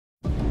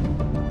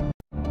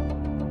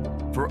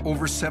For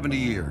over 70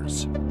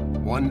 years,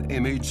 one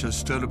image has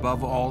stood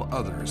above all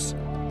others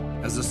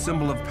as a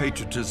symbol of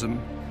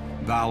patriotism,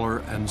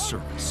 valor, and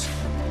service.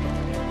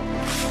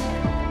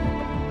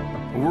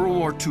 A World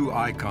War II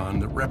icon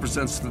that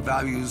represents the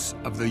values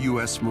of the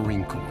U.S.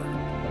 Marine Corps.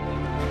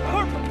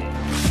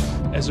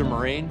 As a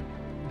Marine,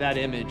 that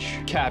image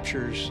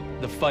captures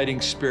the fighting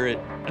spirit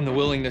and the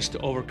willingness to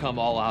overcome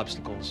all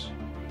obstacles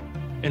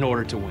in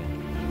order to win.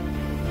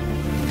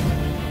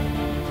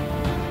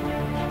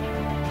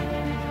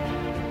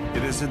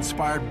 It has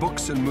inspired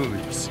books and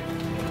movies.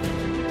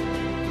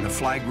 The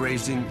flag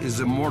raising is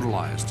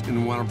immortalized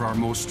in one of our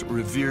most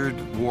revered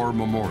war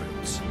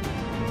memorials.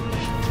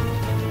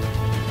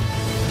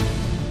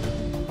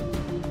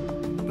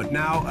 But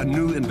now a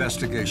new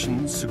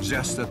investigation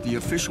suggests that the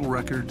official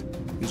record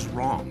is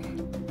wrong,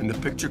 and the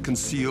picture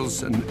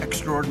conceals an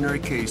extraordinary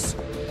case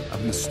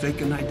of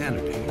mistaken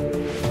identity.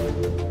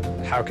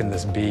 How can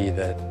this be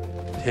that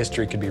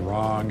history could be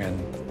wrong and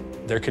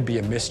there could be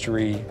a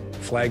mystery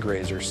flag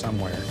raiser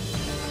somewhere?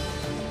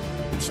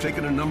 It's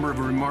taken a number of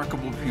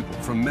remarkable people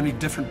from many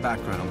different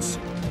backgrounds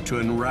to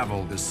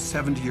unravel this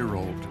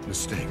 70-year-old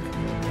mistake.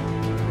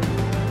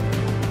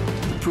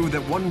 To prove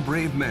that one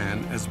brave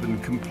man has been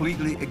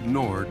completely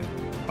ignored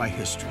by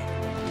history.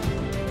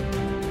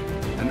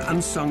 An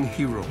unsung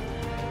hero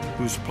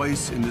whose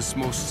place in this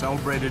most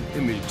celebrated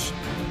image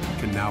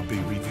can now be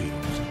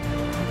revealed.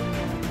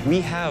 We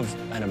have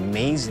an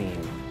amazing,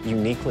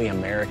 uniquely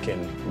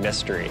American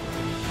mystery.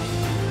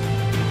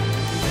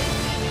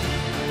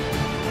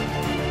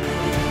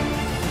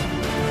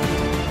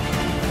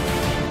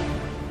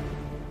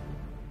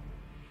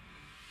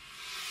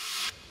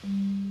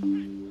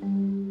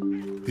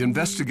 The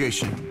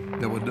investigation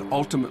that would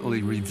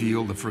ultimately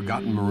reveal the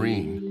forgotten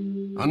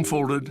Marine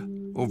unfolded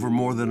over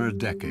more than a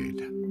decade.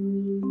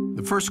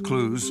 The first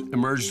clues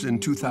emerged in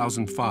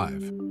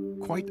 2005,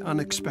 quite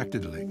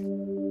unexpectedly,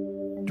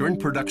 during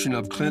production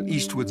of Clint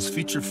Eastwood's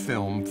feature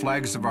film,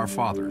 Flags of Our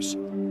Fathers,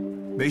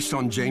 based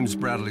on James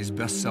Bradley's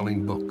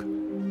best-selling book.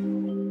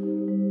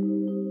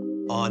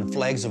 On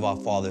Flags of Our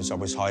Fathers, I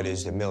was hired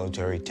as the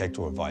military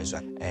technical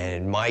advisor,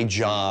 and my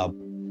job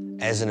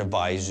as an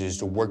advisor is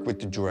to work with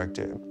the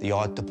director, the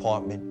art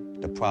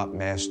department, the prop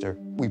master.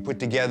 We put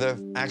together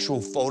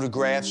actual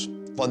photographs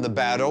from the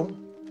battle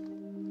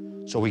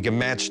so we can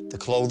match the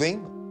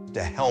clothing,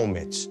 the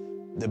helmets,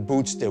 the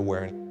boots they're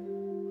wearing.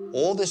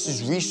 All this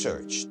is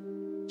researched.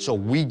 So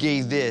we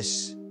gave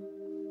this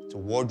to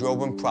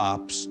wardrobe and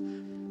props.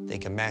 They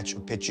can match the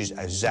pictures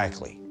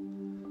exactly.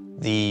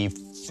 The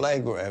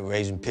flag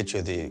raising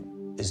picture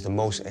is the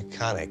most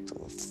iconic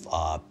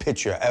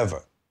picture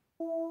ever.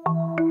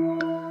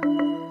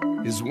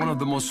 Is one of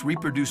the most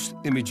reproduced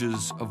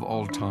images of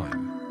all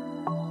time.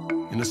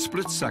 In a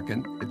split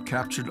second, it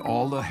captured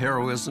all the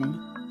heroism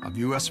of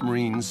U.S.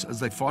 Marines as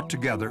they fought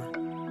together,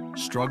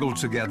 struggled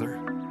together,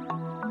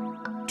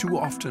 too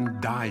often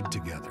died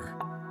together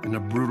in a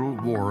brutal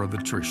war of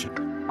attrition.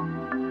 In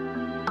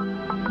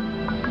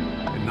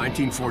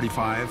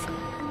 1945,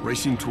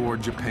 racing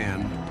toward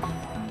Japan,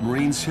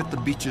 Marines hit the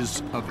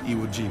beaches of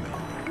Iwo Jima.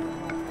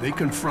 They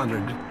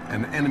confronted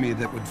an enemy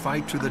that would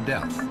fight to the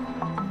death.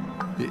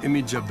 The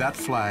image of that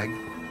flag,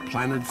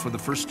 planted for the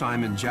first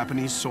time in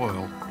Japanese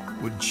soil,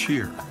 would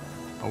cheer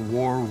a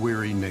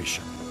war-weary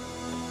nation.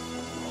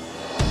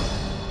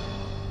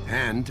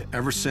 And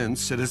ever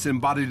since, it has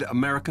embodied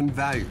American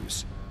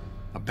values,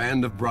 a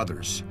band of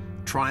brothers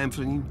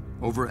triumphing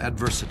over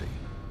adversity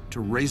to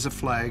raise a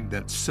flag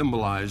that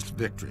symbolized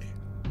victory.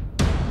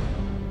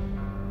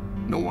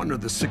 No wonder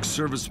the 6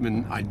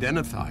 servicemen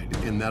identified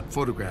in that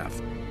photograph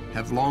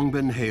have long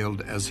been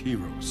hailed as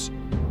heroes.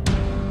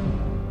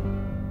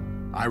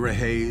 Ira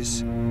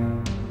Hayes,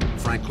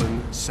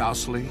 Franklin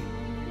Sousley,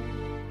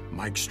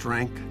 Mike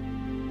Strank,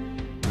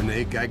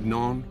 Rene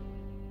Gagnon,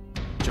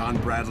 John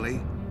Bradley,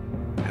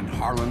 and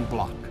Harlan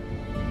Block.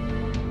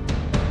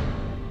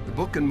 The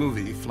book and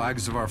movie,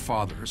 Flags of Our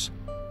Fathers,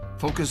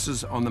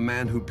 focuses on the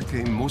man who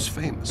became most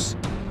famous,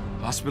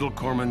 Hospital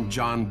Corpsman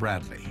John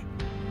Bradley.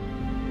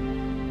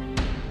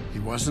 He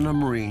wasn't a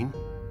Marine,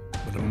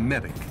 but a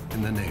medic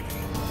in the Navy.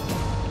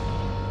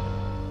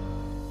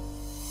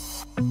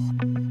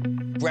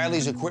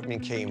 Bradley's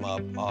equipment came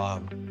up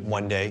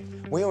one day.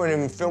 We weren't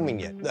even filming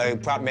yet. The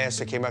prop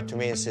master came up to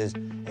me and says,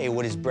 "Hey,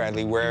 what is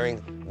Bradley wearing?"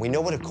 We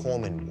know what a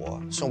corpsman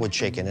wore, so we're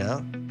checking it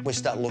out. We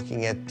start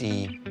looking at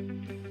the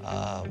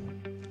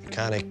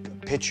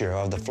iconic picture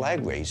of the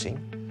flag raising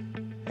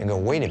and go,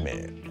 wait a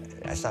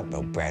minute, that's not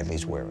what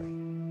Bradley's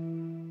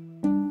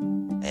wearing.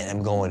 And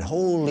I'm going,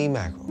 holy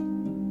mackerel.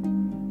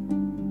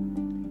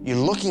 You're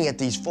looking at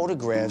these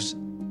photographs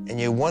and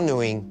you're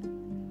wondering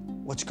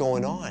what's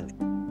going on.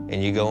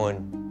 And you're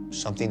going,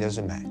 something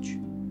doesn't match.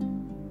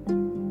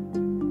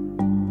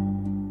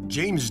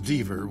 James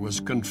Deaver was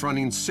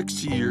confronting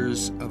 60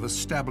 years of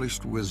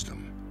established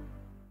wisdom.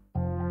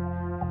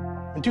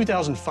 In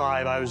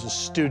 2005, I was a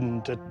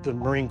student at the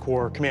Marine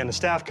Corps Command and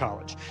Staff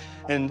College,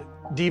 and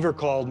Deaver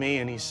called me,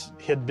 and he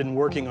had been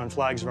working on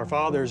Flags of Our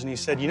Fathers, and he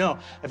said, you know,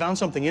 I found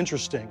something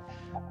interesting.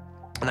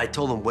 And I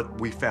told him what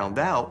we found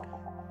out,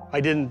 I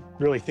didn't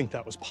really think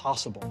that was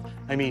possible.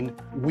 I mean,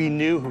 we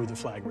knew who the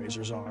flag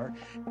raisers are.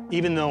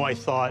 Even though I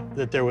thought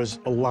that there was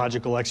a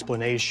logical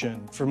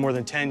explanation, for more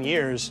than 10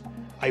 years,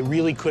 I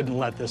really couldn't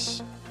let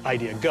this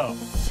idea go.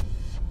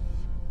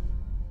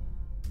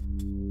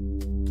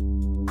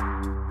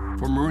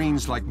 For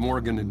Marines like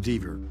Morgan and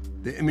Deaver,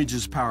 the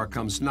image's power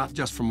comes not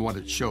just from what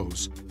it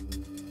shows,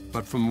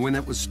 but from when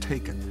it was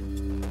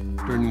taken,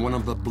 during one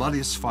of the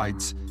bloodiest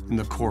fights in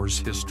the Corps'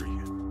 history.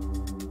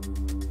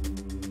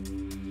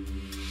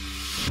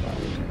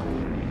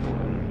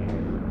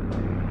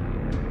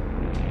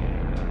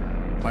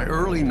 By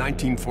early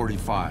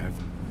 1945,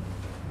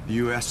 the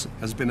U.S.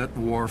 has been at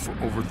war for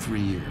over 3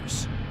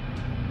 years.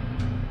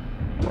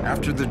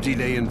 After the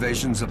D-Day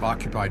invasions of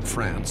occupied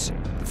France,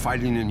 the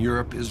fighting in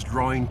Europe is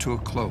drawing to a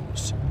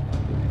close.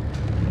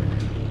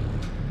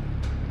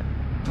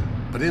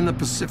 But in the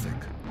Pacific,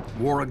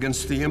 war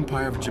against the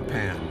Empire of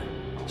Japan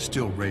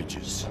still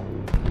rages.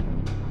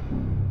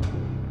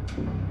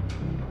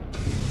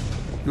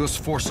 U.S.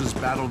 forces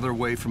battle their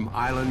way from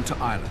island to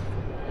island,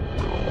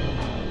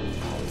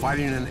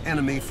 fighting an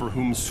enemy for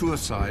whom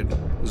suicide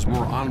was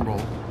more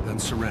honorable than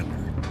surrender.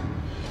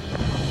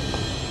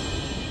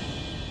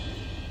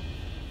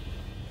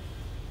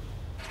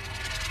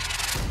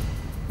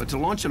 But to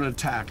launch an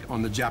attack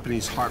on the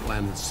Japanese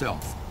heartland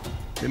itself,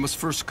 they must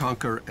first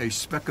conquer a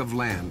speck of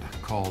land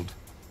called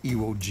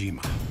Iwo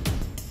Jima.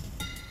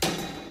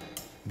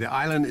 The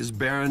island is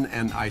barren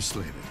and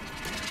isolated.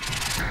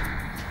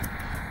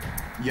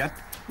 Yet,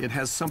 it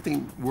has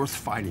something worth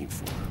fighting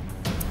for.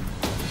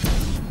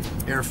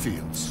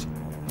 Airfields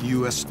the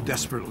U.S.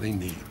 desperately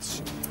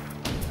needs.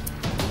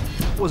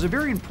 It was a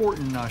very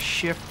important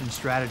shift in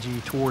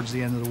strategy towards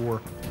the end of the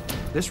war.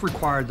 This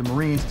required the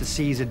Marines to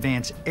seize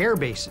advanced air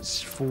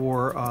bases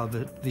for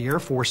the air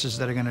forces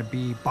that are going to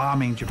be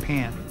bombing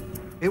Japan.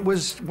 It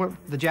was what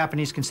the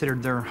Japanese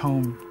considered their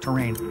home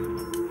terrain.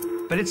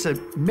 But it's a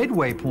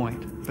midway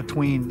point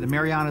between the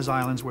Marianas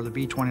Islands, where the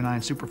B-29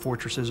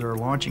 superfortresses are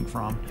launching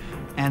from,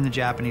 and the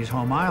Japanese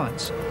home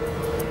islands.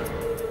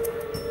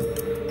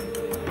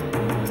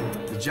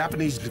 The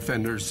Japanese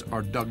defenders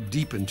are dug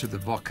deep into the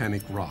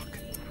volcanic rock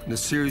in a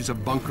series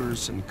of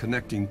bunkers and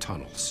connecting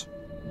tunnels.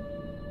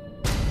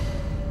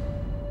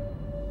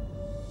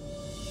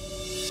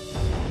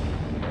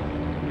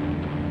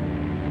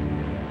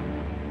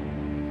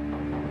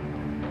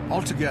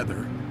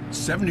 Altogether,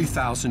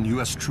 70,000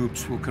 U.S.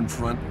 troops will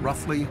confront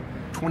roughly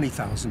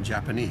 20,000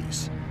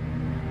 Japanese.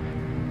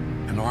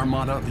 An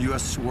armada of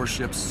U.S.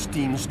 warships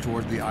steams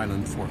toward the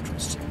island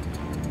fortress.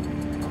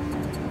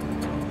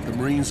 The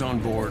Marines on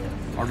board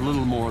are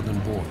little more than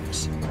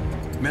boys,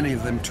 many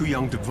of them too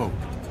young to vote,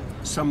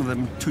 some of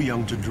them too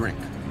young to drink.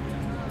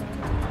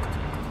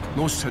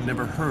 Most had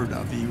never heard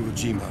of Iwo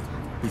Jima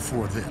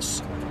before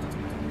this.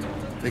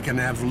 They can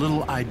have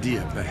little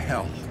idea of the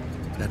hell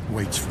that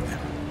waits for them.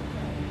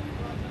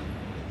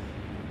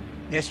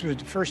 This was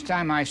the first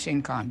time I've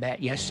seen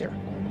combat, yes, sir.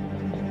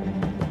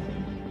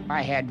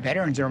 I had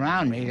veterans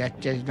around me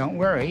that just, don't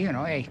worry, you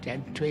know, hey,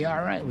 that'll be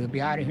all right. We'll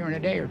be out of here in a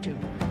day or two.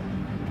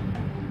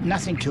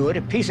 Nothing to it,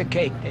 a piece of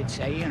cake, they'd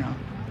say, you know.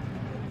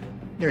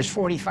 There's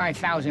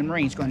 45,000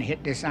 Marines going to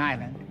hit this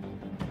island,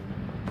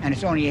 and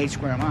it's only 8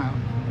 square miles.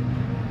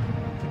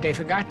 But they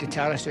forgot to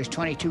tell us there's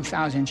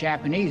 22,000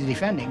 Japanese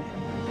defending it.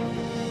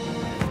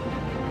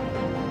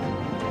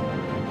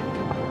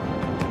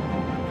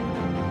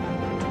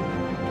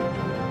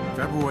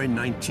 February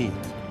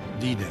 19th,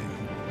 D-Day.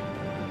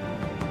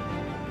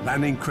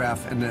 Landing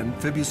craft and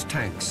amphibious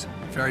tanks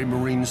ferry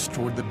Marines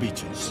toward the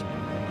beaches.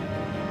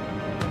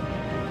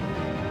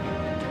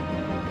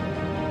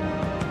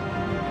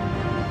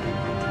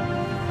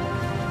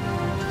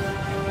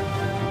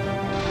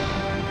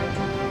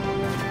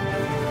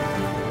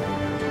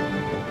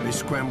 They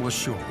scramble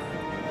ashore,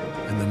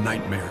 and the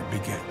nightmare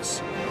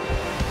begins.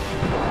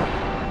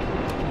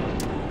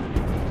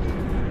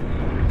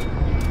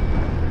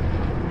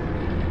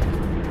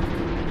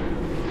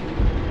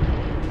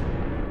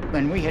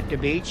 When we hit the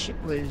beach, it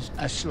was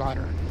a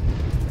slaughter.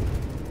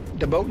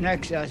 The boat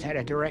next to us had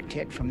a direct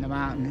hit from the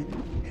mountain.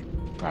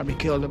 It probably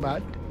killed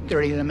about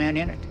 30 of the men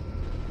in it.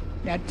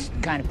 That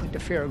kind of put the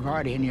fear of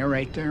God in you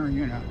right there,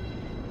 you know.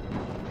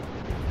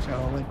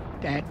 So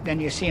then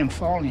you see them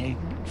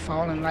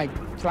falling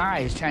like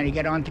flies trying to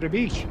get onto the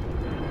beach.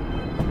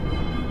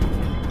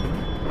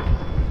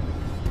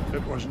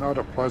 It was not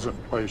a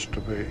pleasant place to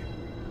be.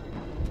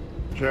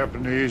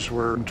 Japanese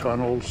were in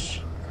tunnels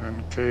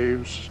and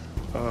caves.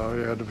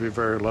 You had to be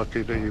very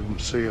lucky to even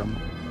see them.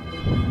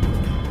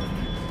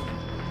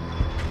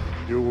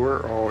 You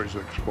were always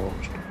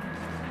exposed.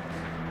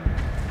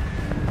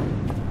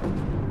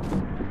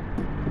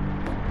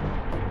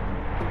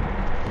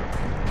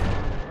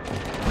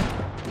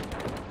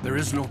 There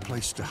is no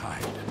place to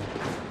hide.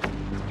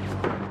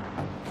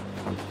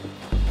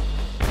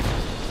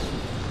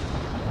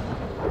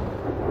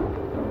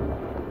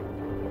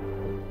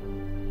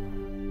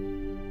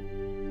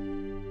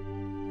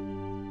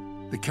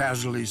 The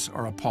casualties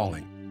are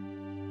appalling.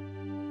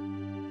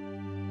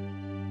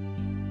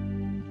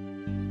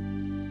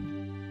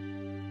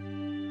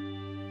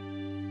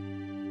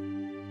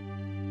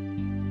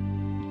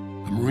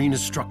 A Marine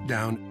is struck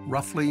down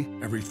roughly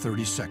every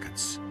 30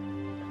 seconds.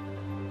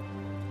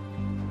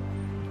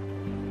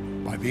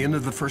 By the end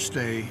of the first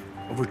day,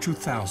 over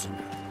 2,000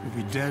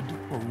 will be dead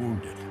or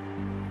wounded.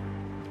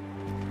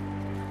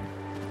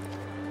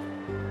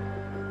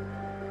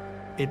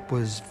 It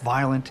was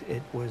violent,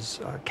 it was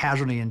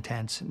casualty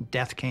intense, and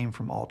death came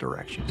from all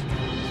directions.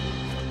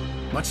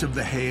 Much of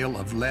the hail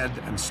of lead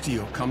and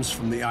steel comes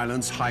from the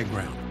island's high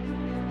ground,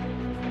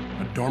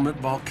 a dormant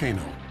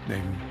volcano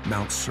named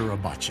Mount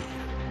Suribachi.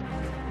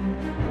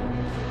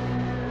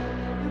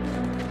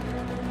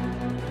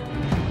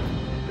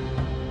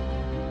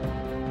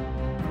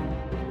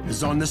 It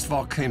is on this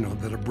volcano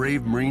that a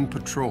brave Marine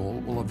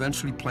patrol will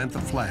eventually plant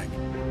the flag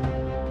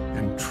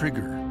and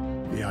trigger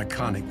the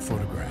iconic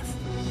photograph.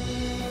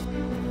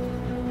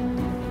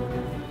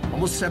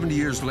 Almost 70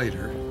 years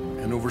later,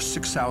 and over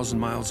 6,000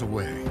 miles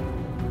away,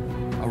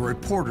 a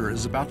reporter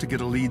is about to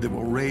get a lead that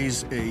will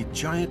raise a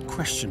giant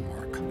question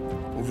mark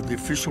over the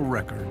official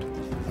record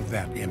of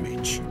that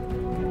image.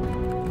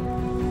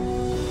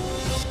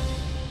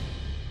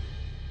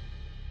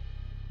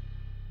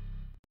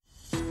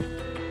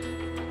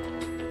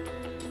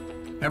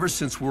 Ever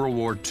since World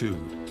War II,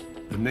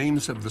 the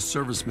names of the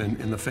servicemen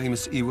in the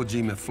famous Iwo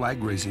Jima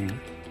flag raising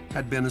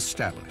had been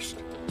established.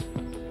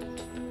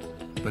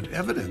 But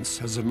evidence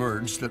has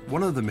emerged that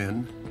one of the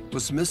men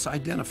was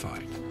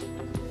misidentified.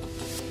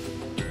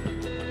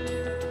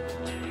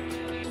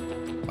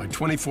 By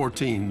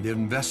 2014, the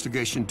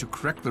investigation to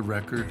correct the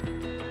record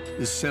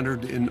is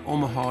centered in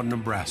Omaha,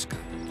 Nebraska.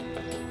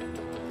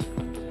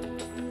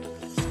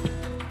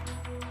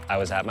 I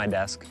was at my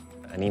desk.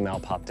 An email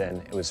popped in.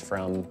 It was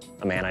from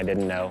a man I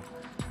didn't know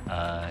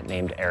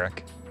named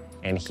Eric,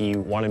 and he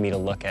wanted me to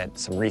look at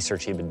some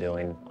research he'd been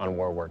doing on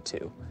World War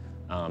II.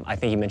 I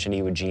think he mentioned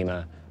Iwo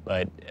Jima,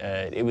 but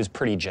it was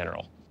pretty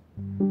general.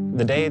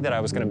 The day that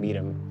I was going to meet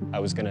him, I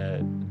was going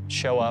to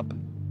show up,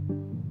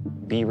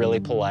 be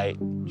really polite,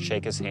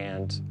 shake his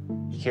hand,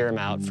 hear him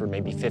out for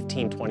maybe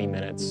 15, 20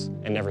 minutes,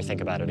 and never think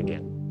about it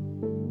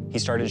again. He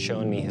started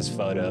showing me his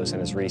photos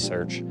and his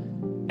research,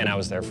 and I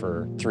was there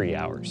for 3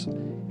 hours.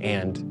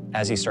 And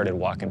as he started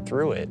walking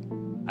through it,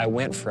 I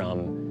went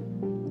from,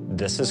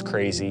 this is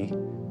crazy,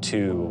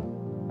 to,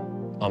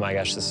 oh my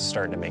gosh, this is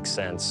starting to make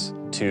sense,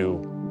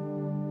 to,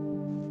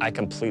 I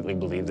completely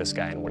believe this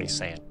guy and what he's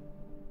saying.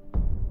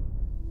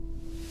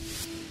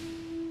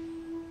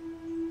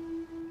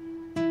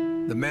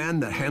 The man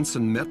that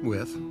Hansen met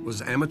with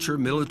was amateur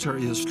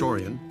military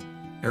historian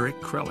Eric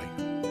Crelly.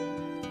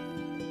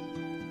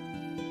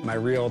 My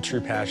real true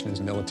passion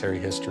is military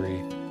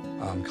history,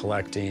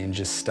 collecting,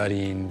 just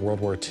studying World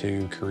War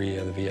II,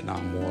 Korea, the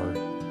Vietnam War.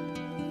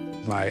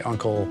 My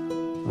uncle,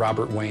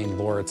 Robert Wayne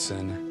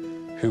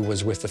Lauritsen, who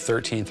was with the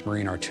 13th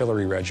Marine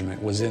Artillery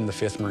Regiment, was in the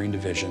 5th Marine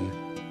Division.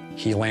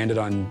 He landed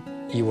on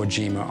Iwo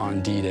Jima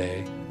on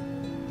D-Day,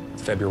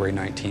 February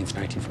 19th,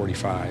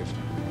 1945.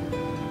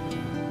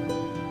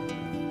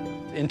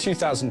 In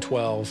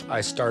 2012,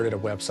 I started a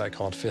website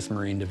called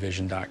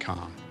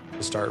 5thmarinedivision.com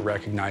to start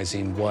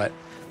recognizing what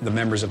the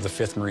members of the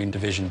 5th Marine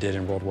Division did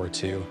in World War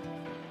II.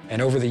 And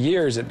over the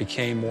years, it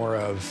became more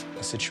of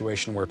a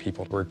situation where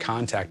people were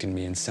contacting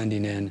me and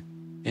sending in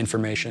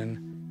information.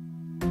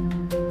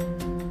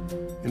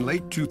 In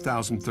late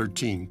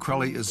 2013,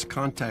 Crelly is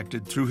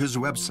contacted through his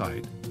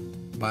website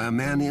by a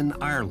man in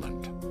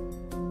Ireland.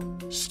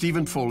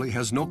 Stephen Foley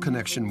has no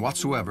connection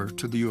whatsoever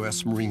to the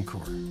U.S. Marine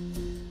Corps,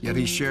 yet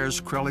he shares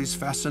Crelly's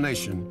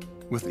fascination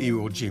with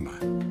Iwo Jima.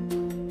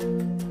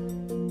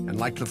 And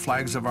like the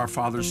flags of our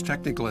father's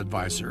technical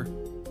advisor,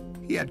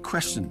 he had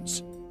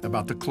questions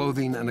about the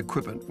clothing and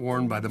equipment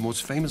worn by the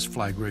most famous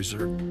flag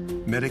raiser,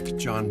 Medic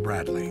John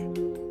Bradley.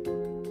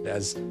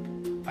 As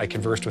I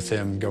conversed with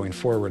him going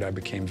forward, I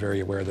became very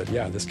aware that,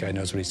 yeah, this guy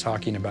knows what he's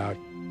talking about.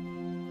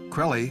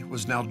 Crelly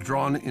was now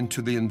drawn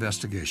into the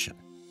investigation.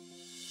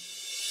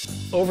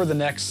 Over the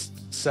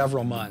next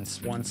several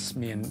months, once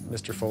me and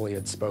Mr. Foley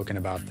had spoken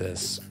about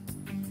this,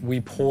 we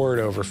pored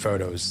over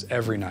photos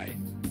every night.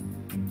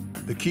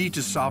 The key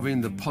to solving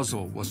the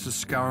puzzle was to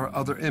scour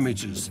other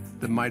images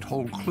that might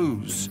hold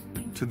clues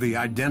to the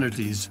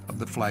identities of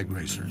the flag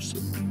raisers.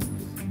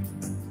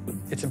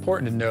 It's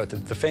important to note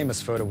that the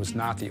famous photo was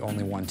not the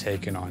only one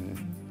taken on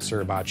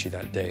Suribachi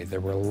that day. There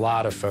were a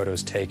lot of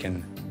photos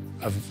taken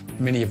of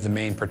many of the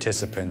main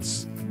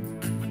participants.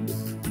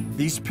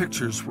 These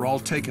pictures were all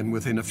taken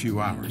within a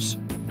few hours.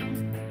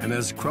 And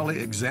as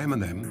Crelly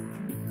examined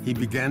them, he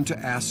began to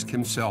ask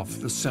himself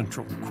the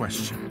central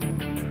question.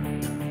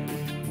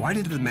 Why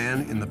did the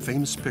man in the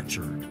famous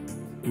picture,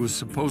 who was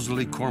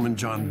supposedly Corpsman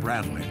John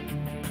Bradley,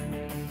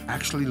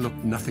 actually look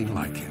nothing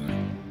like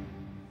him?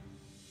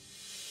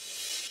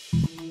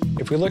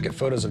 If we look at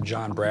photos of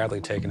John Bradley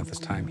taken at this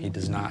time, he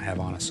does not have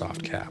on a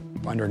soft cap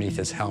underneath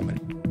his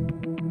helmet.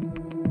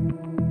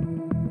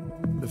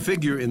 The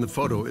figure in the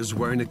photo is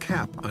wearing a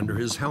cap under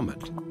his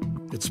helmet,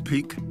 its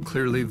peak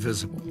clearly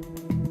visible.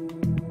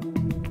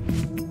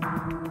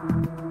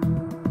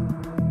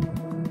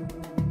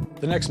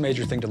 The next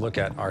major thing to look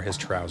at are his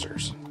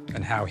trousers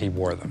and how he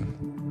wore them.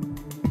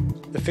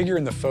 The figure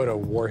in the photo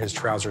wore his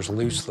trousers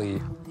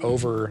loosely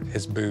over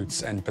his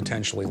boots and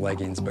potentially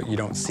leggings, but you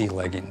don't see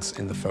leggings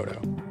in the photo.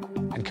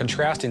 And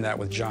contrasting that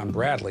with John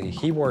Bradley,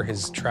 he wore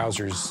his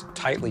trousers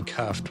tightly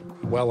cuffed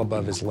well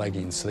above his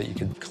leggings so that you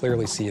could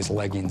clearly see his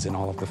leggings in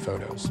all of the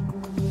photos.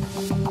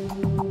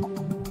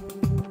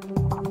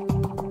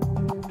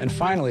 And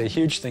finally, a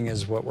huge thing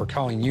is what we're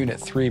calling Unit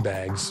 3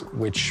 bags,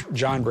 which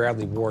John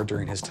Bradley wore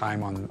during his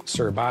time on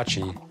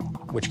Suribachi,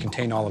 which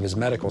contain all of his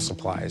medical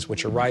supplies,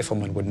 which a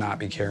rifleman would not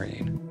be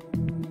carrying.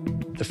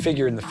 The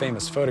figure in the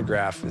famous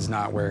photograph is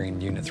not wearing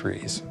Unit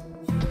 3s.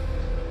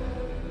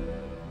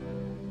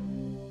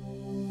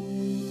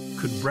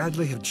 Could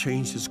Bradley have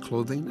changed his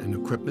clothing and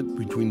equipment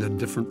between the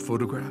different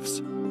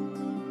photographs?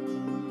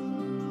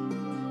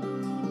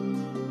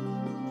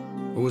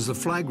 Or was the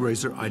flag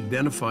raiser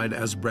identified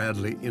as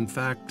Bradley, in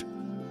fact,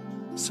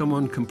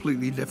 someone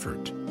completely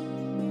different?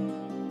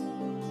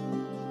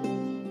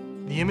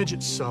 The image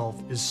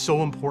itself is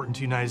so important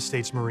to United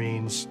States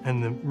Marines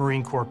and the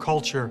Marine Corps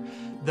culture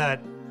that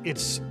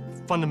it's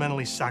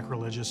fundamentally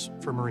sacrilegious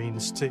for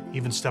Marines to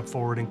even step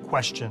forward and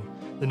question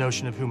the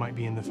notion of who might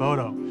be in the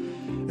photo.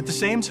 At the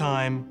same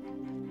time,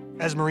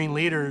 as Marine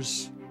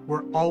leaders,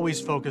 we're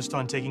always focused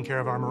on taking care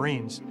of our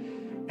Marines.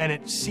 And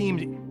it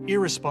seemed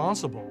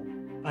irresponsible,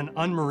 an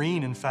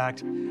un-Marine, in fact,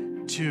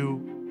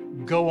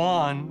 to go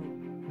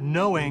on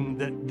knowing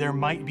that there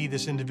might be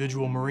this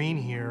individual Marine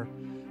here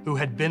who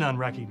had been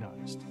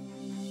unrecognized.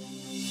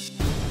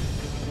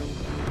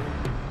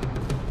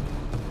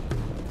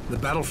 The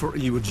battle for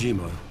Iwo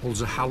Jima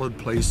holds a hallowed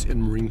place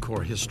in Marine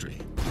Corps history.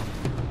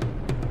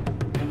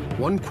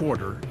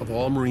 1/4 of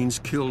all Marines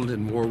killed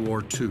in World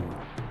War II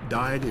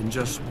died in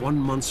just 1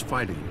 month's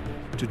fighting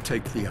to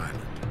take the island.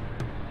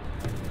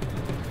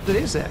 It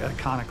is an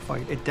iconic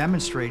fight. It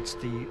demonstrates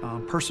the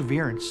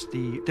perseverance,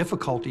 the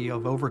difficulty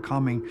of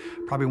overcoming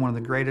probably one of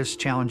the greatest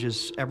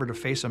challenges ever to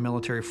face a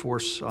military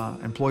force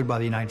employed by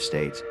the United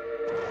States.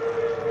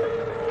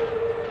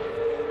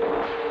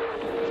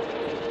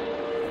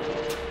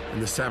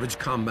 And the savage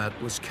combat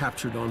was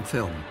captured on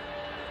film,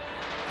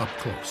 up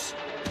close.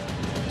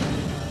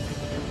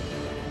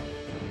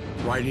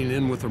 Riding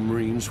in with the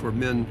Marines were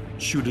men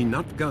shooting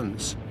not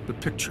guns, but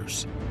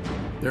pictures.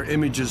 Their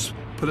images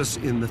put us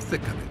in the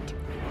thick of it.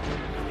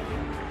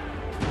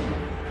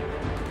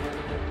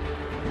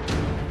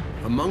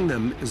 Among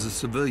them is a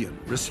civilian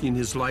risking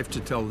his life to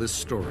tell this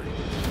story.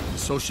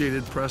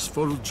 Associated Press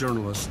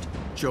photojournalist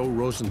Joe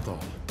Rosenthal.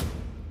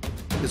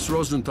 It's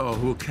Rosenthal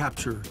who will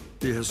capture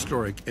the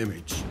historic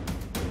image.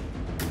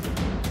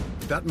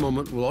 That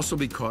moment will also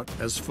be caught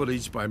as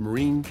footage by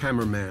Marine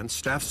cameraman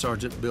Staff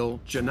Sergeant Bill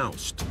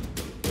Janoust.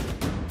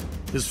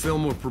 His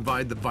film will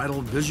provide the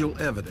vital visual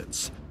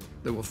evidence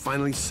that will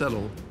finally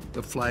settle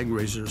the flag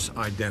raisers'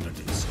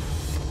 identities.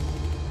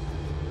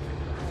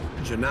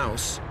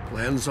 Janoust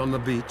lands on the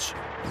beach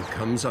and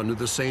comes under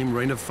the same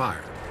rain of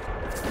fire.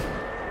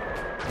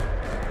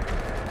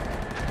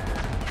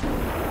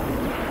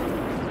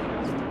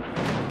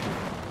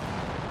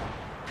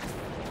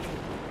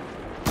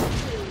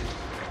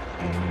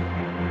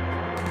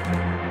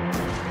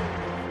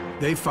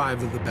 Day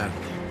 5 of the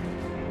battle.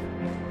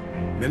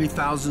 Many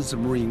thousands of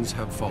Marines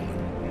have fallen.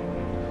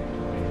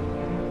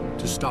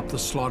 To stop the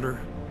slaughter,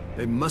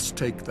 they must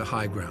take the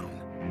high ground,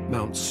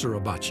 Mount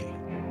Suribachi.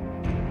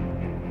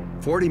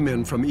 40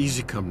 men from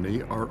Easy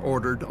Company are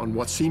ordered on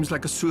what seems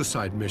like a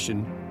suicide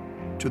mission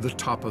to the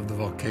top of the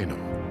volcano.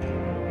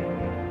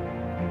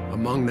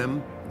 Among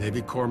them,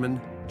 Navy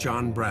Corpsman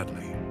John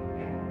Bradley.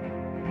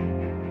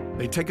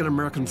 They take an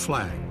American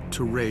flag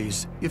to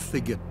raise if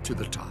they get to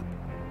the top.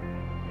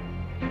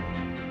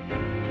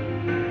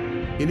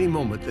 Any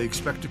moment, they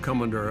expect to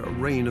come under a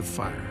rain of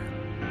fire.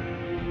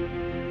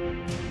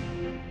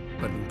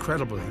 But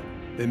incredibly,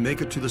 they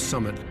make it to the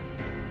summit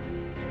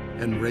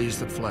and raise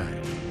the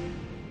flag.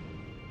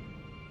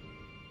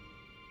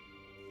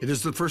 It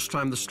is the first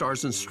time the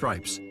Stars and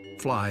Stripes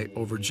fly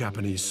over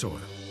Japanese soil.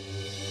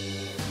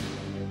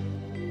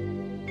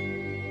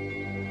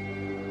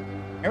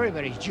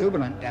 Everybody's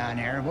jubilant down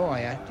there.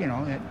 Boy,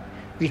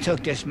 we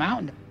took this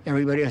mountain.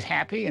 Everybody was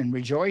happy and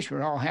rejoiced.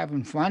 We're all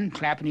having fun,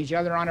 clapping each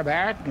other on the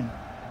back. And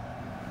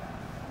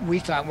we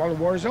thought, well, the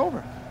war's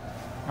over.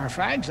 Our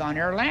flag's on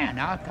their land.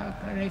 How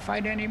can they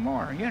fight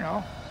anymore,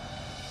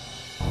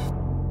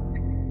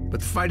 But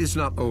the fight is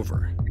not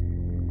over.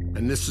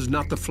 And this is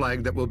not the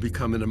flag that will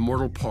become an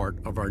immortal part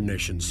of our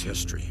nation's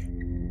history.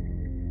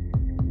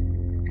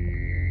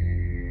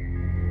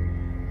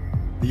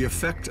 The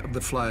effect of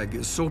the flag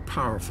is so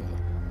powerful,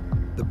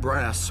 the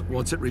brass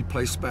wants it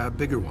replaced by a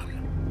bigger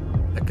one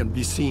that can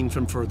be seen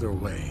from further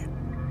away.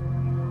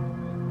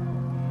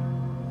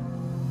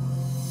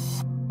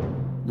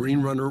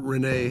 Marine runner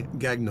Rene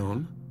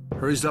Gagnon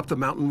hurries up the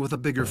mountain with a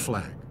bigger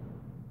flag.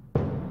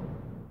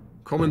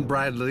 Corpsman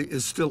Bradley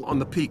is still on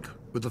the peak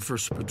with the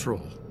first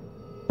patrol.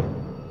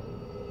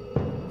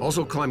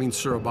 Also climbing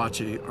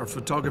Suribachi are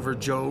photographer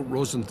Joe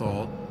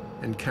Rosenthal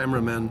and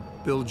cameraman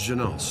Bill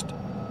Janoust.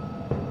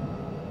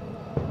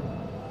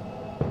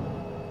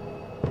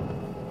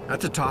 At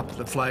the top,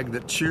 the flag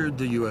that cheered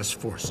the U.S.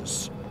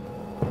 forces.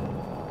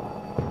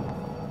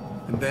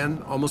 And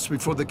then, almost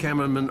before the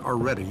cameramen are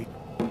ready,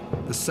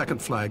 the second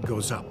flag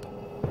goes up.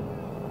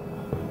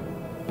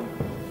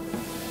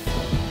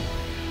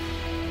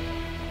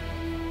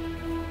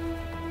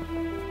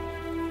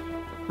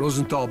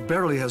 Rosenthal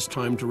barely has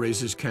time to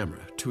raise his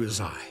camera to his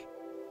eye.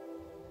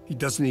 He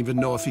doesn't even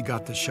know if he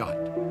got the shot.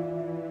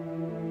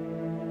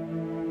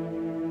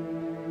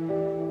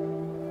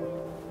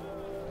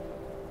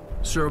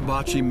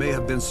 Suribachi may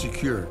have been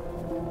secured,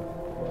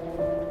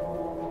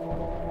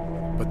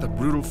 but the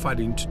brutal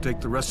fighting to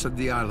take the rest of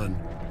the island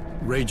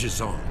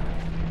rages on.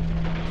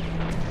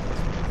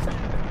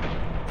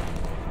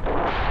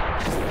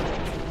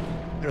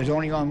 It was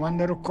only on one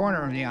little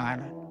corner of the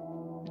island.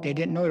 They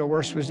didn't know the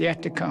worst was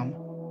yet to come.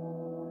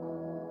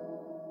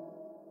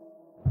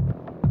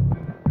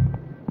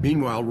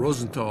 Meanwhile,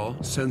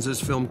 Rosenthal sends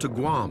his film to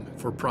Guam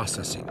for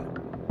processing.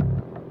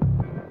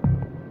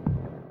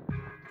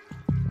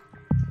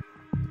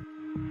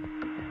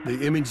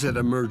 The image that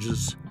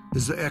emerges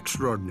is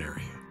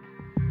extraordinary.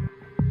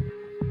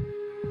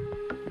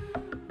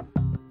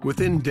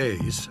 Within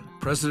days,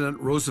 President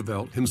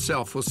Roosevelt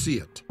himself will see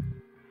it,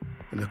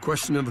 and the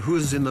question of who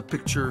is in the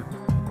picture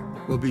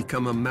will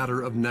become a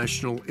matter of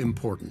national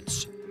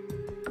importance.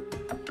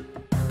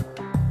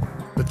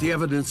 But the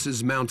evidence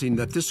is mounting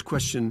that this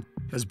question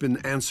has been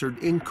answered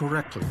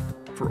incorrectly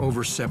for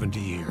over 70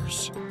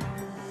 years.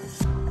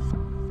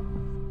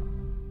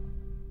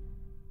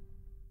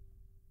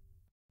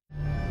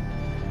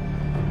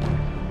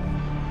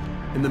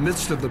 In the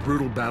midst of the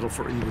brutal battle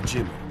for Iwo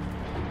Jima,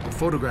 the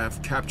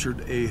photograph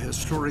captured a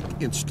historic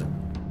instant,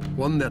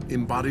 one that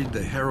embodied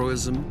the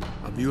heroism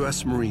of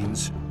U.S.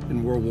 Marines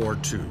in World War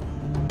II.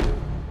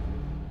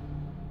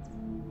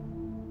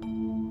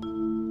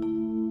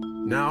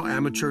 Now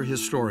amateur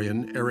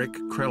historian Eric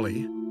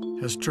Crelly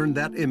has turned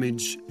that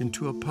image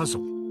into a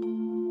puzzle.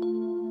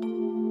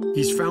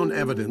 He's found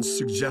evidence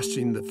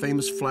suggesting the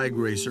famous flag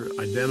raiser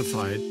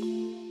identified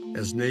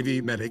as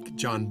Navy medic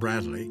John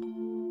Bradley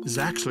is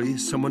actually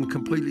someone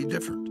completely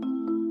different.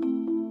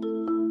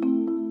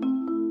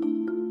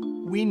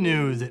 We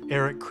knew that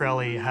Eric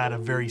Crelly had a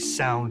very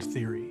sound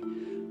theory,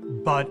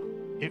 but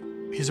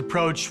his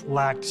approach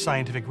lacked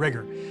scientific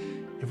rigor.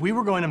 If we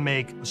were going to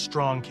make a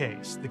strong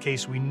case, the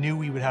case we knew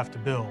we would have to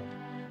build,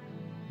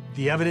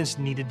 the evidence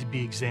needed to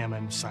be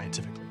examined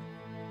scientifically.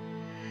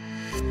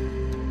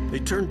 They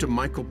turned to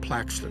Michael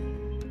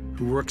Plaxton,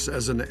 who works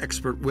as an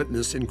expert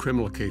witness in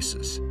criminal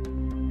cases.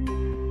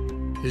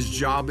 His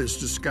job is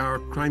to scour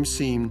crime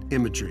scene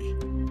imagery,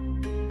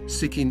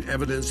 seeking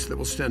evidence that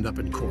will stand up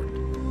in court.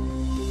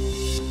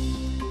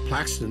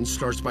 Plaxton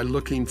starts by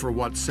looking for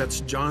what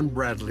sets John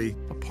Bradley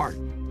apart.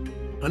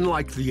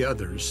 Unlike the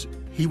others,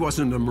 he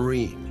wasn't a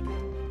Marine.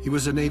 He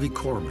was a Navy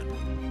corpsman.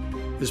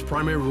 His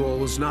primary role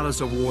was not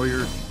as a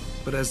warrior,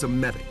 but as a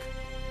medic,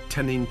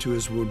 tending to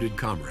his wounded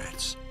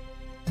comrades.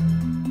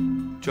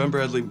 John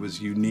Bradley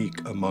was unique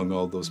among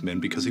all those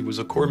men because he was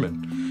a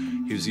corpsman.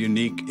 He was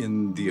unique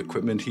in the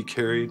equipment he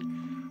carried,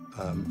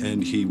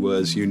 and he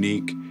was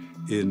unique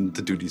in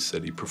the duties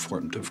that he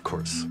performed, of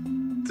course.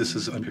 This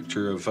is a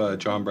picture of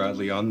John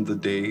Bradley on the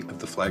day of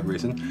the flag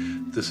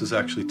raising. This is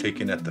actually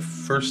taken at the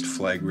first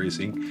flag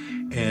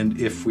raising, and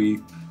if we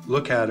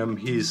look at him,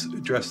 he's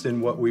dressed in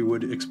what we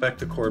would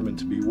expect a corpsman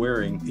to be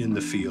wearing in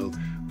the field.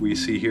 We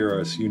see here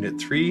is Unit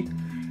 3.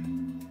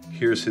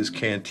 Here's his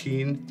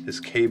canteen, his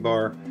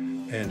K-bar,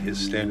 and his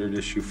standard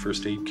issue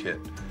first aid kit.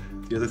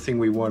 The other thing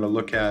we want to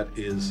look at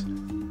is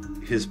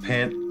his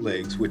pant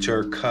legs, which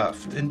are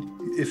cuffed. And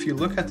if you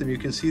look at them, you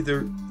can see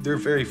they're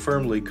very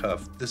firmly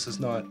cuffed. This is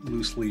not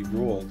loosely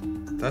rolled.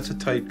 That's a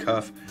tight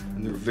cuff,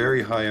 and they're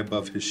very high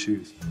above his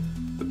shoes.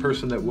 The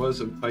person that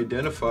was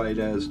identified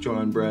as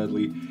John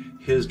Bradley,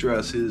 his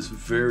dress is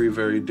very,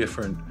 very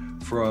different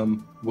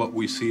from what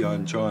we see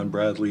on John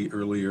Bradley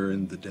earlier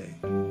in the day.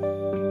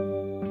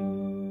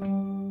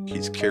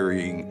 He's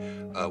carrying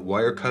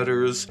wire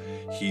cutters,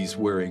 he's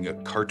wearing a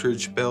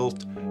cartridge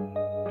belt.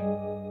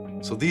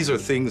 So these are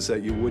things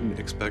that you wouldn't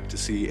expect to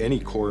see any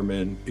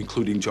corpsman,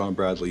 including John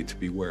Bradley, to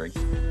be wearing.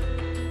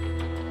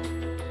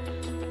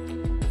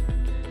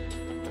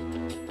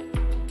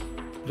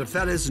 But if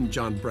that isn't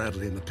John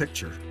Bradley in the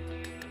picture,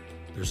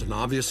 there's an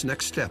obvious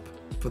next step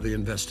for the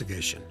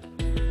investigation.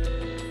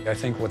 I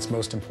think what's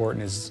most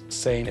important is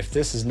saying, if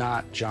this is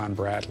not John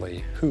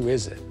Bradley, who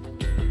is it?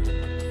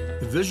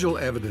 The visual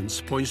evidence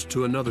points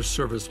to another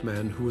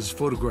serviceman who was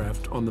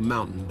photographed on the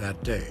mountain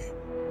that day.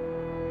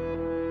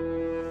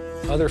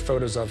 Other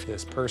photos of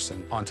this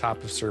person on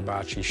top of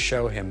Suribachi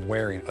show him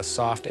wearing a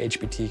soft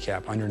HBT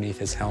cap underneath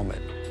his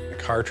helmet, a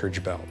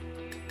cartridge belt,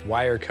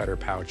 wire cutter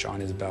pouch on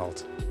his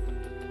belt,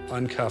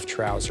 uncuffed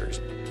trousers.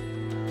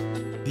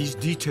 These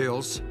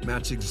details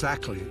match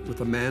exactly with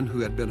the man who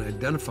had been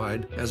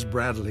identified as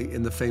Bradley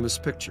in the famous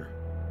picture.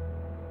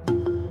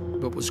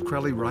 But was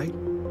Crelly right?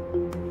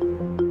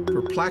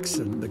 For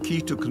Plaxton, the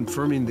key to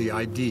confirming the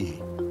ID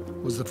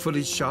was the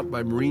footage shot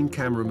by Marine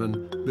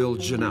cameraman Bill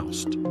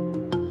Janoust.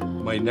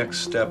 My next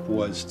step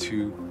was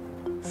to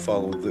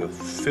follow the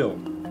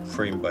film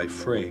frame by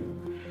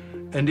frame.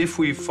 And if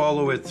we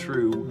follow it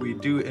through, we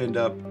do end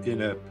up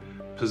in a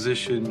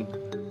position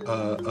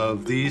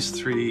of these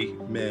three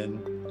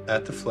men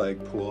at the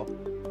flagpole.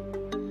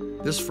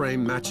 This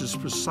frame matches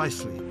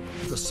precisely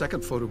the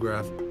second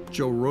photograph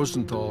Joe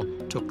Rosenthal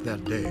took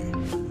that day,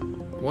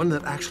 one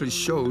that actually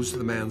shows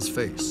the man's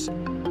face.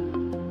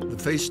 The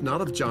face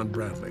not of John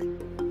Bradley,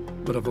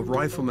 but of a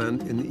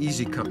rifleman in the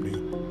Easy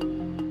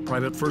Company,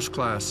 Private First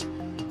Class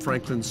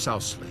Franklin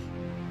Sousley.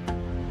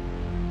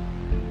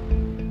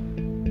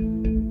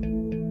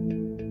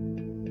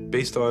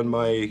 Based on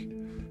my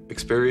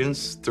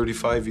experience,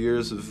 35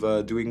 years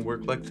of doing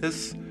work like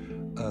this,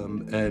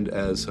 and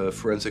as a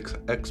forensics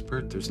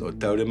expert, there's no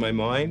doubt in my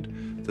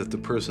mind that the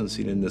person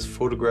seen in this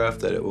photograph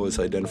that it was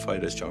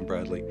identified as John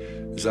Bradley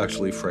is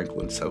actually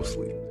Franklin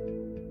Sousley.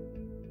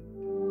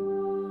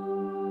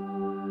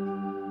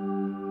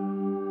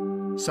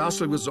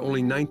 Sousley was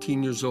only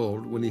 19 years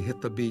old when he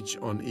hit the beach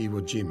on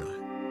Iwo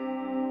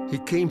Jima. He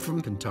came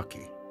from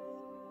Kentucky.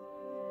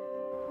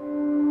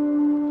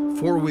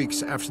 4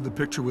 weeks after the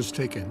picture was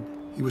taken,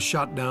 he was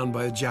shot down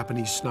by a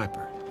Japanese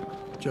sniper,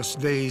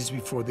 just days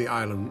before the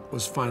island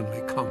was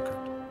finally conquered.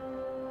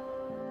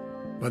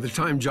 By the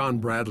time John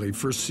Bradley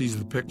first sees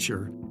the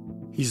picture,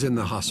 he's in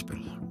the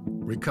hospital,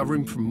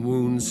 recovering from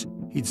wounds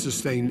he'd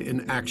sustained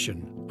in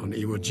action on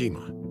Iwo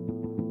Jima.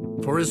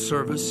 For his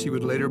service, he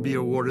would later be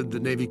awarded the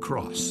Navy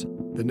Cross,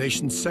 the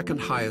nation's second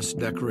highest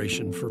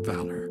decoration for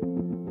valor.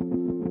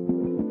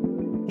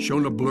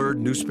 Shown a blurred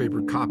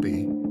newspaper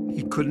copy,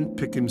 he couldn't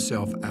pick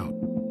himself out,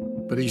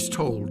 but he's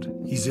told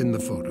he's in the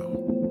photo.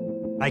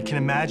 I can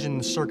imagine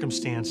the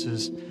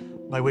circumstances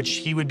by which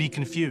he would be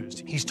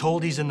confused. He's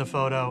told he's in the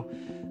photo,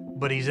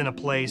 but he's in a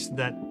place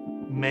that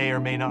may or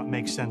may not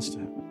make sense to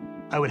him.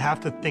 I would have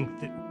to think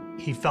that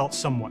he felt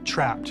somewhat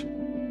trapped.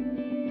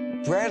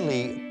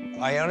 Bradley,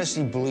 I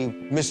honestly believe,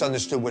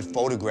 misunderstood what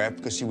photograph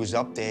because he was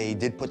up there. He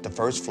did put the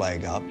first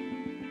flag up,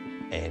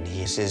 and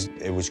he says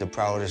it was the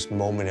proudest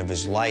moment of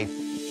his life.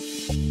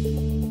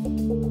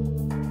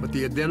 But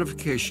the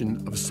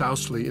identification of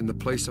Sousley in the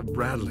place of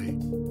Bradley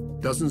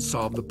doesn't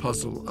solve the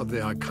puzzle of the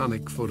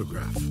iconic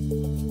photograph.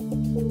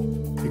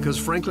 Because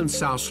Franklin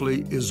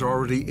Sousley is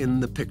already in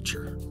the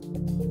picture.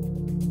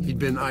 He'd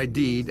been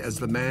ID'd as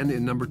the man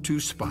in number 2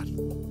 spot.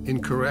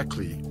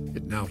 Incorrectly,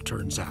 it now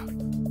turns out.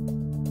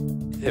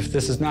 If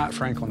this is not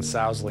Franklin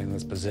Sousley in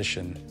this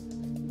position,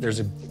 there's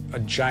a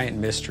giant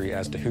mystery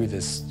as to who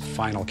this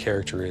final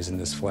character is in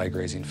this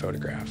flag-raising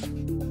photograph.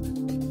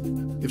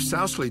 If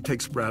Sousley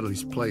takes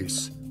Bradley's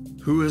place,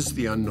 who is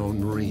the unknown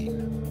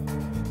Marine?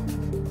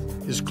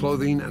 His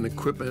clothing and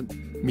equipment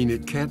mean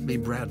it can't be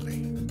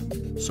Bradley.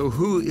 So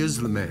who is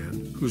the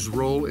man whose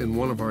role in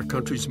one of our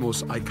country's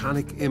most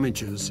iconic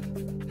images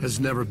has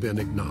never been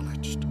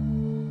acknowledged?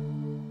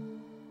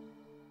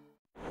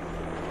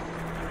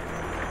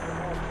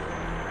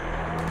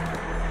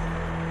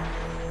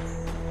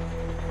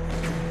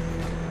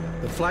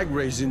 The flag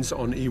raisings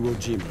on Iwo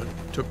Jima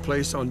took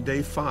place on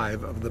day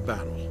 5 of the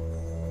battle.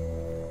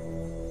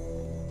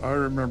 I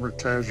remember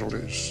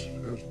casualties,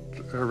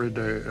 every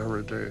day,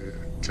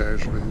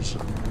 casualties,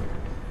 and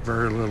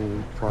very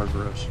little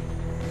progress.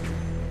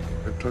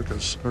 It took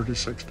us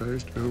 36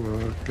 days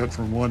to get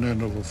from one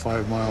end of a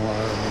 5-mile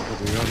island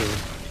to the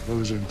other,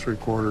 losing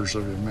 3/4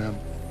 of your men.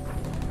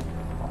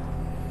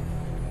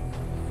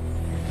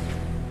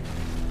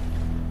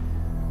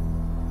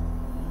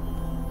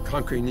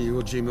 Conquering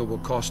Iwo Jima will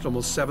cost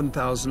almost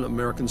 7,000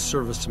 American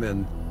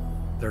servicemen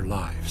their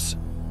lives.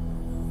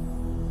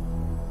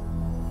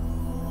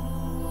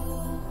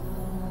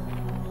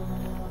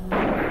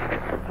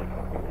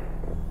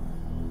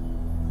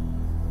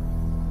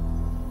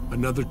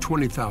 Another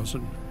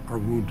 20,000 are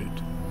wounded.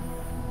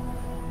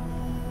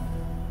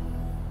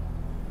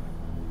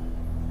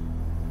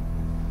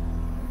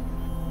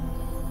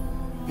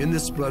 In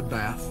this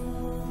bloodbath,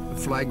 the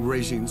flag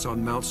raisings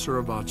on Mount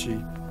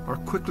Suribachi are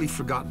quickly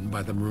forgotten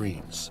by the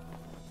Marines.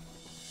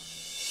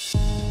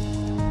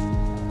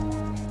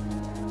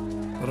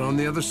 But on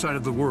the other side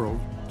of the world,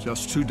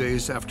 just 2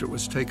 days after it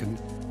was taken,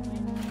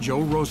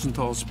 Joe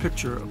Rosenthal's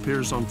picture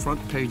appears on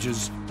front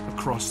pages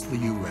across the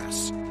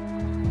U.S.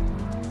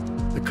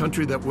 The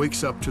country that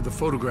wakes up to the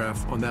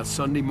photograph on that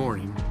Sunday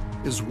morning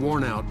is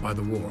worn out by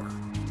the war.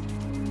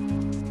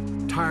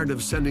 Tired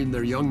of sending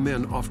their young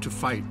men off to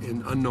fight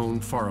in unknown,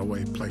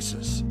 faraway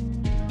places.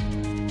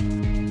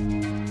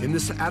 In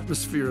this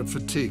atmosphere of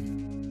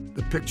fatigue,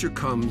 the picture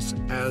comes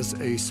as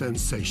a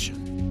sensation.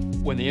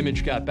 When the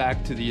image got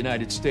back to the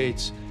United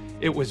States,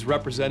 it was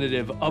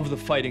representative of the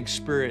fighting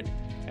spirit,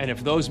 and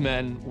if those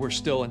men were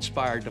still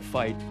inspired to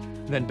fight,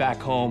 then back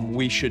home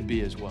we should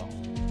be as well.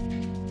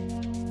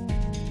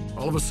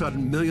 All of a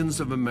sudden, millions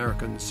of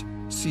Americans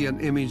see an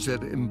image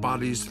that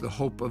embodies the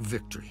hope of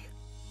victory.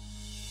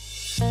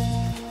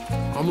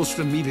 Almost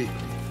immediately,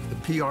 the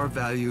PR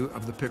value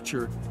of the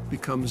picture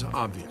becomes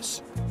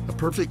obvious, a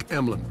perfect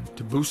emblem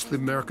to boost the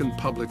American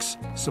public's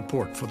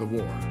support for the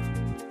war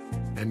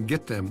and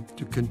get them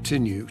to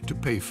continue to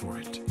pay for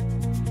it.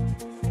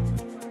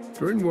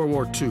 During World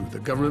War II, the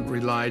government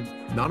relied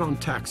not on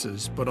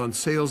taxes, but on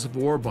sales of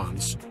war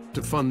bonds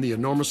to fund the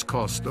enormous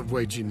cost of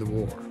waging the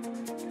war.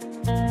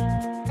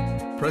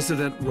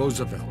 President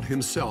Roosevelt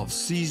himself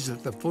sees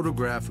that the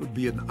photograph would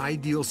be an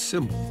ideal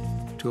symbol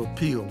to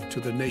appeal to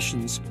the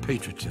nation's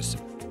patriotism.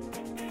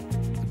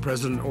 The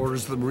president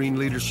orders the Marine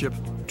leadership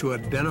to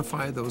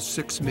identify those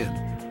 6 men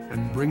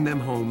and bring them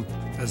home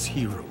as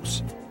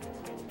heroes.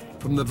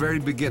 From the very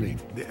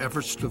beginning, the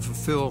efforts to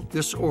fulfill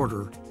this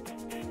order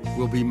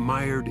will be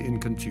mired in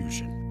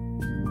confusion.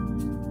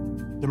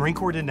 The Marine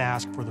Corps didn't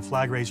ask for the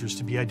flag raisers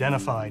to be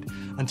identified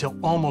until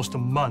almost a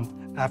month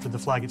after the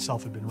flag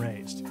itself had been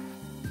raised.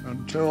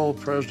 Until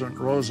President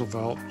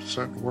Roosevelt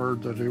sent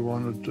word that he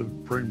wanted to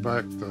bring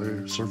back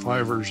the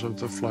survivors of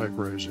the flag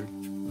raising.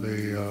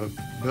 The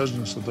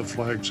business of the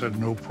flags had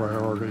no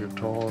priority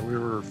at all. We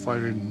were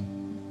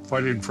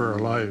fighting for our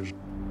lives.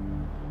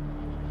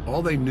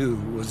 All they knew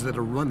was that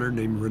a runner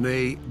named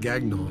Rene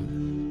Gagnon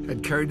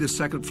had carried the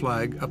second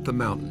flag up the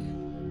mountain.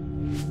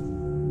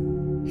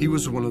 He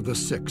was one of the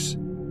 6. It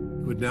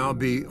would now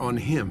be on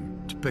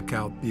him to pick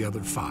out the other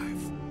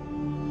 5.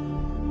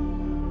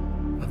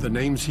 Of the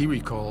names he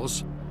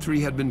recalls,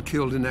 3 had been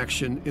killed in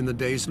action in the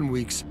days and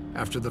weeks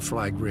after the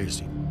flag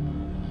raising.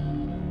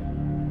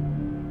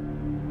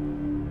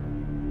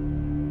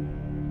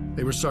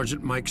 They were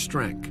Sergeant Mike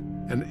Strank,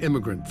 an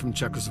immigrant from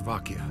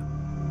Czechoslovakia,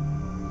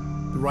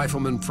 the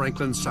rifleman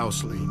Franklin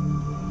Sousley,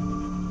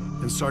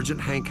 and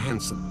Sergeant Hank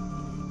Hansen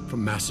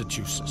from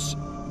Massachusetts.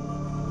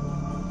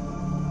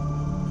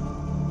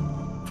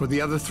 For the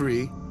other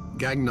 3,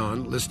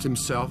 Gagnon lists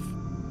himself,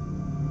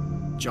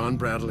 John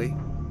Bradley,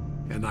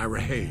 and Ira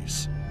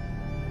Hayes.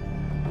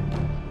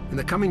 In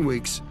the coming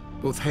weeks,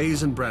 both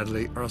Hayes and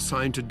Bradley are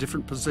assigned to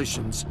different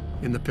positions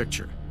in the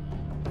picture,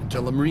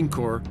 until the Marine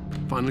Corps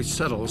finally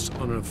settles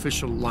on an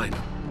official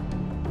lineup.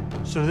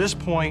 So to this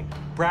point,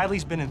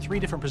 Bradley's been in 3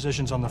 different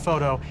positions on the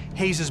photo,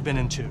 Hayes has been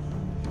in 2.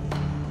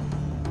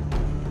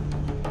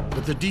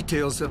 But the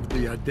details of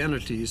the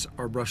identities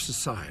are brushed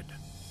aside.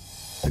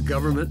 The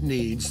government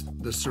needs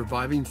the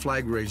surviving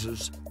flag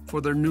raisers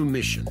for their new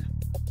mission,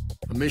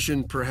 a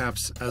mission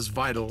perhaps as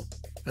vital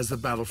as the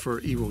battle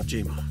for Iwo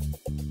Jima,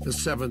 the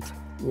 7th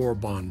war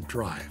bond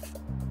drive.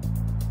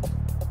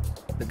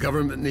 The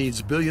government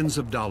needs billions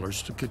of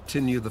dollars to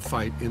continue the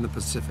fight in the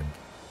Pacific.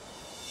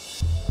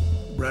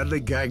 Bradley,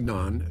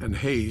 Gagnon, and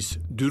Hayes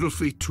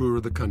dutifully tour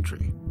the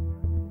country.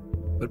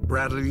 But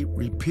Bradley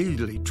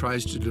repeatedly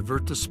tries to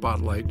divert the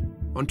spotlight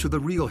onto the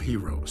real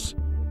heroes,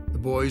 the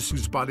boys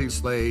whose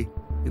bodies lay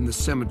in the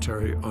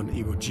cemetery on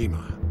Iwo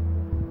Jima.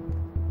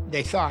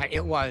 They thought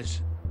it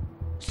was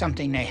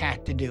something they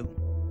had to do.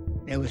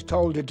 They was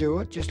told to do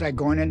it, just like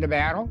going into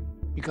battle,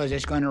 because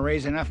it's going to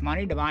raise enough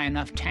money to buy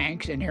enough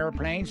tanks and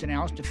airplanes and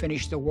else to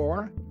finish the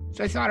war.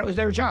 So they thought it was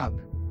their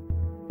job.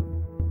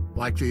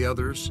 Like the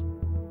others,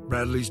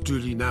 Bradley's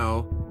duty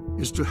now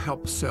is to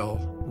help sell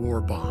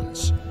war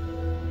bonds.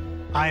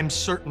 I am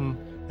certain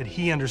that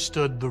he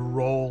understood the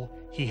role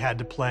he had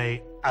to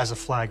play as a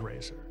flag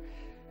raiser.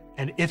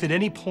 And if at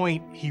any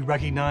point he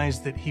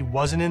recognized that he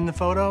wasn't in the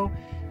photo,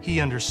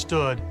 he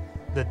understood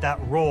that that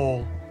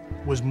role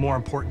was more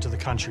important to the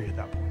country at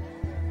that point.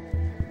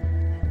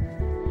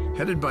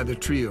 Headed by the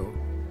trio,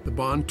 the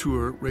bond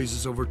tour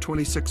raises over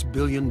 $26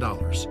 billion,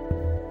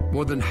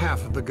 more than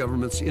half of the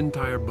government's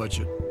entire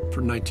budget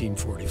for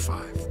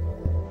 1945.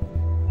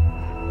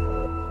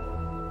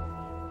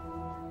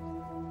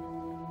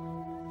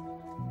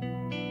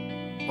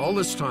 All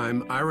this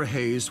time, Ira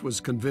Hayes was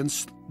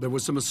convinced there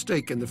was a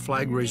mistake in the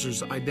flag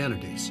raisers'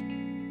 identities.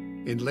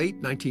 In late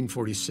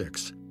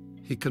 1946,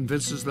 he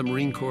convinces the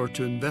Marine Corps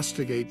to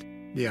investigate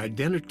the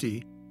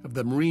identity of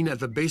the Marine at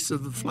the base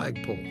of the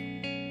flagpole.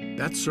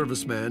 That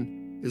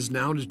serviceman is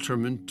now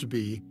determined to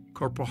be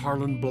Corporal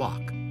Harlan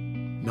Block,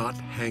 not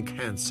Hank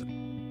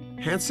Hansen.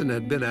 Hansen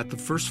had been at the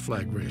first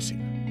flag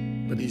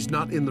raising, but he's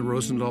not in the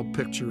Rosenthal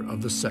picture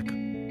of the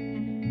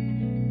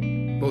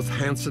second. Both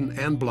Hansen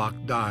and Block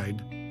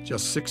died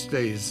just 6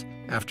 days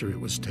after it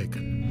was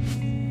taken.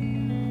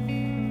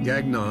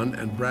 Gagnon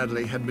and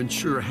Bradley had been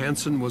sure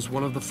Hansen was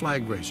one of the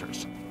flag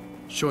raisers,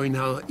 showing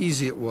how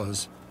easy it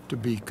was to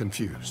be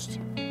confused.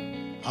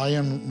 I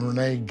am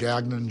Rene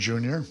Gagnon,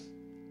 Jr.,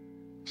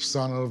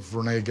 son of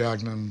Rene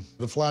Gagnon,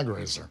 the flag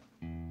raiser.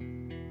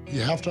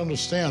 You have to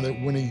understand that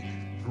when he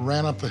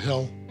ran up the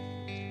hill,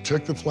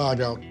 took the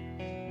flag out,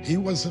 he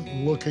wasn't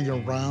looking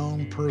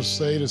around per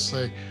se to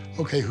say,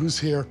 okay, who's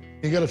here?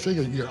 You gotta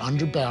figure you're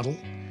under battle,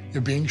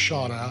 you're being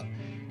shot at,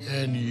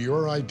 and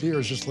your idea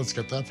is just let's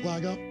get that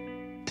flag up,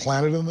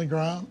 plant it in the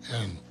ground,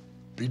 and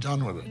be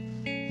done with it.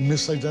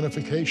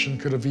 Misidentification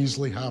could have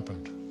easily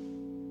happened.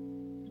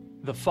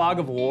 The fog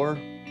of war,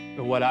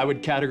 what I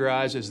would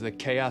categorize as the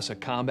chaos of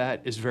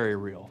combat, is very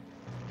real.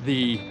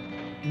 The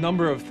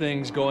number of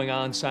things going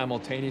on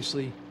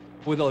simultaneously,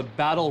 with a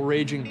battle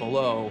raging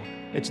below,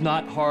 it's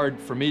not hard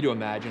for me to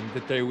imagine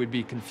that they would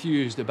be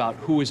confused about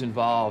who is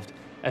involved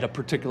at a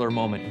particular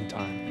moment in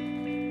time.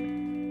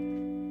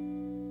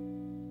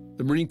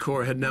 The Marine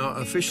Corps had now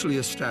officially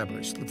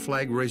established the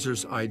flag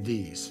raisers'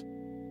 IDs.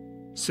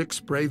 6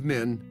 brave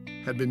men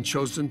had been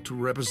chosen to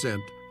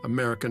represent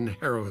American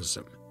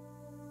heroism.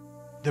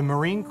 The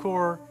Marine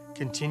Corps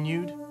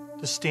continued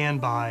to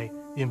stand by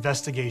the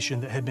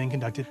investigation that had been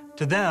conducted.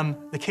 To them,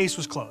 the case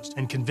was closed,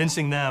 and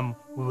convincing them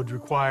would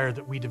require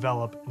that we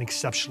develop an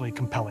exceptionally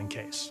compelling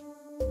case.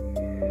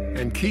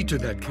 And key to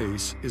that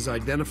case is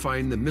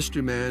identifying the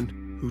mystery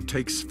man who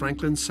takes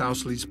Franklin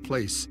Sousley's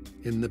place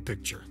in the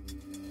picture.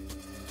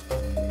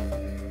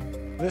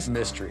 This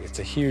mystery, it's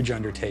a huge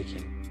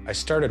undertaking. I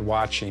started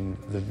watching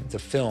the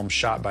film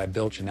shot by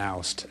Bill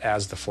Janoust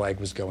as the flag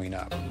was going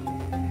up.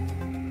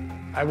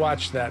 I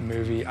watched that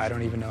movie, I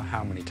don't even know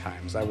how many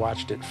times. I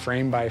watched it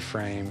frame by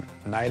frame,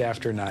 night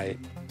after night,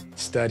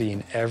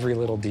 studying every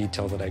little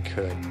detail that I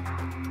could.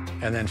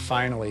 And then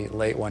finally,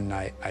 late one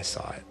night, I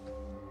saw it.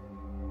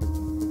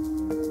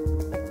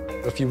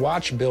 If you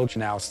watch Bill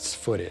Janoust's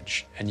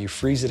footage and you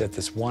freeze it at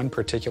this one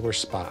particular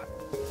spot,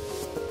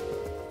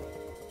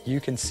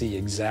 you can see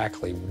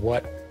exactly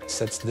what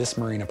sets this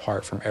Marine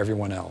apart from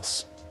everyone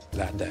else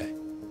that day.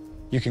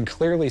 You can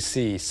clearly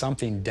see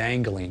something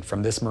dangling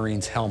from this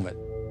Marine's helmet.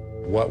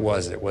 What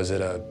was it? Was it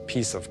a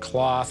piece of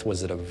cloth?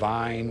 Was it a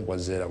vine?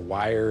 Was it a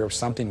wire?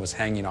 Something was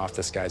hanging off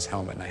this guy's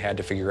helmet, and I had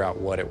to figure out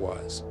what it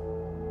was.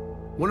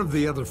 One of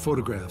the other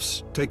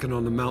photographs taken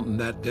on the mountain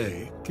that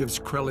day gives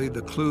Crelly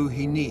the clue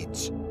he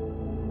needs.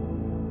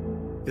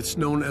 It's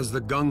known as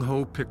the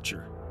gung-ho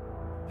picture,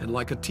 and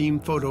like a team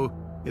photo,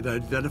 it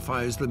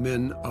identifies the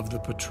men of the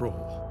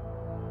patrol.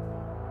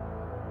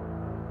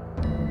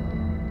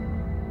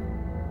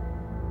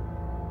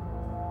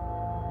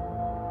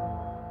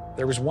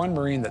 There was one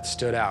Marine that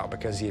stood out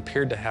because he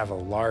appeared to have a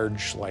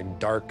large,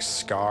 dark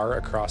scar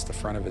across the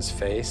front of his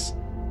face.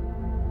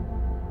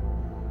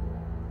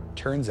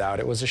 Turns out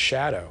it was a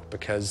shadow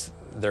because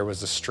there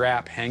was a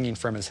strap hanging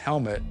from his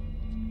helmet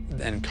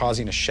and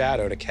causing a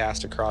shadow to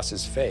cast across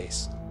his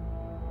face.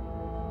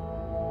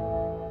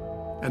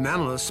 An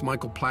analyst,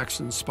 Michael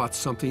Plaxton, spots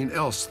something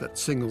else that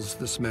singles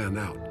this man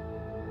out.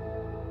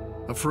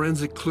 A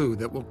forensic clue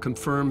that will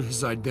confirm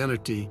his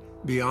identity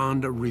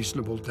beyond a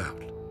reasonable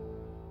doubt.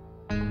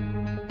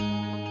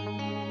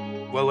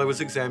 While I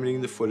was examining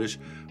the footage,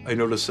 I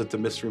noticed that the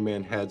mystery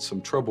man had some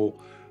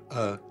trouble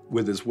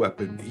with his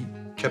weapon. He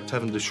kept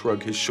having to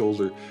shrug his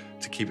shoulder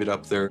to keep it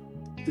up there.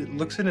 It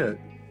looks in a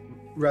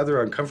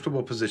rather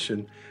uncomfortable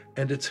position,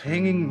 and it's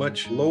hanging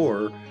much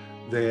lower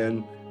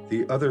than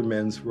the other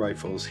men's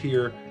rifles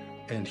here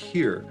and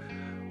here.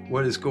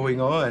 What is going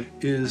on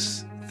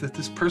is that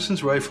this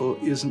person's rifle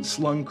isn't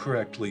slung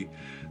correctly.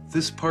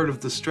 This part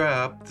of the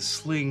strap, the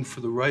sling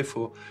for the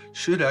rifle,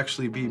 should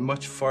actually be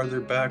much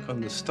farther back on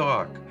the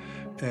stock,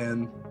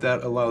 and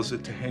that allows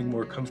it to hang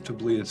more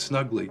comfortably and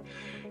snugly.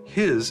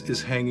 His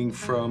is hanging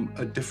from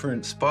a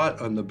different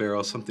spot on the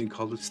barrel, something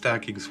called a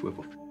stacking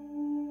swivel.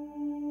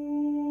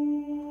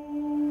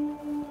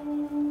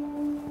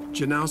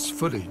 Janoust's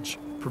footage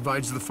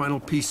provides the final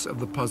piece of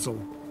the puzzle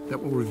that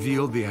will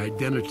reveal the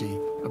identity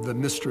of the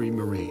mystery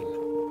Marine.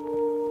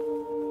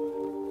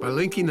 By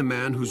linking the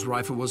man whose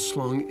rifle was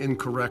slung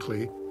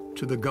incorrectly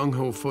to the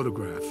gung-ho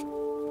photograph,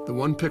 the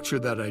one picture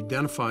that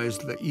identifies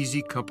the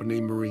Easy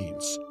Company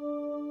Marines.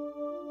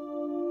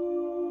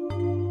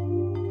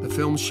 The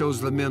film shows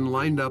the men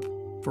lined up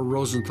for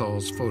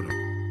Rosenthal's photo.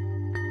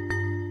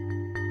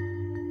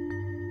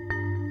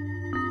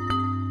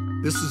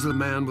 This is the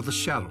man with the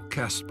shadow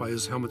cast by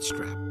his helmet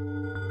strap.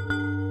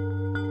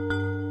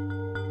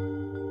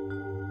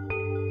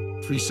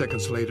 3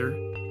 seconds later,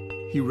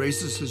 he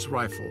raises his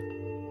rifle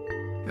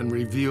and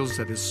reveals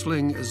that his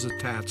sling is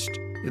attached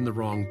in the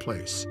wrong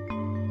place.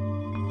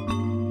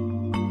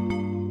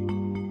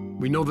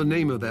 We know the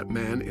name of that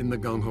man in the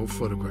gung-ho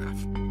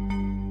photograph.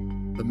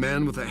 The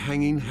man with a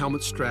hanging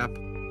helmet strap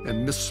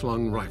and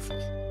misslung rifle.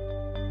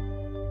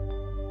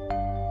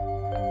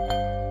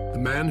 The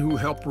man who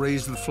helped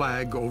raise the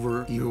flag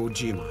over Iwo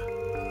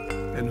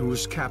Jima and who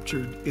was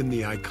captured in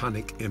the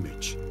iconic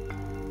image.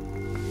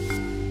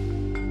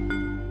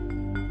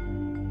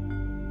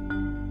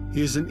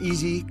 He is an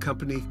Easy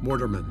Company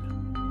mortarman,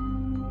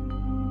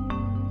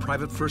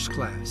 private first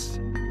class,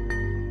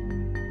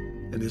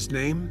 and his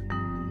name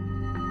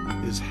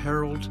is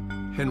Harold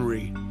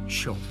Henry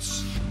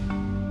Schultz.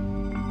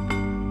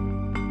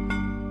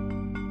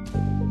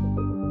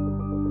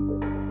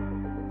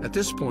 At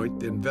this point,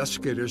 the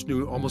investigators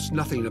knew almost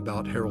nothing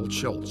about Harold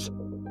Schultz,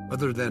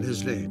 other than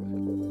his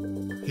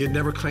name. He had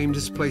never claimed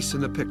his place in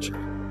the picture.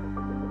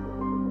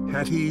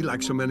 Had he,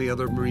 like so many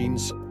other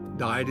Marines,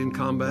 died in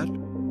combat?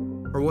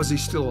 Or was he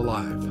still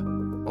alive,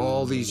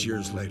 all these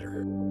years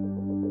later?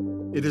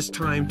 It is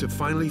time to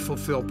finally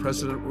fulfill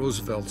President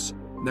Roosevelt's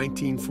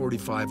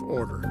 1945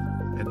 order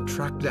and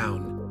track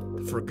down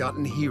the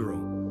forgotten hero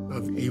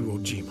of Iwo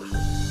Jima.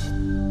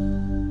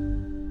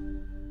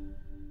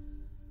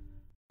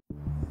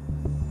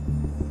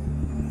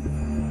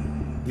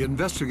 The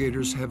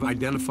investigators have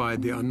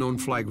identified the unknown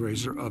flag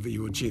raiser of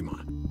Iwo Jima,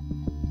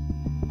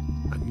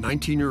 a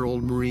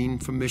 19-year-old Marine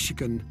from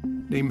Michigan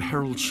named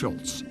Harold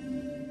Schultz.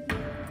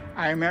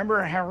 I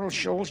remember Harold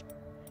Schultz.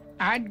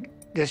 I'd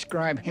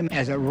describe him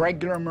as a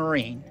regular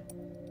Marine.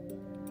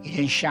 He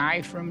didn't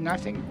shy from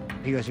nothing.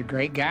 He was a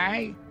great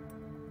guy,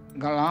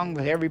 got along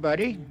with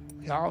everybody.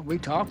 We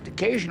talked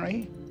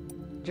occasionally,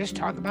 just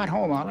talk about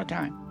home all the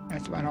time.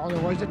 That's about all there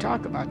was to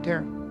talk about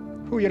there.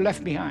 Who you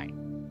left behind.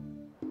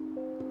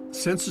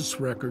 Census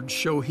records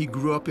show he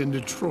grew up in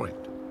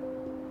Detroit.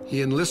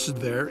 He enlisted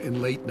there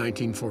in late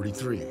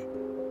 1943,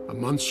 a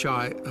month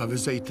shy of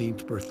his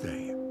 18th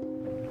birthday.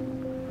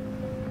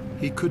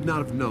 He could not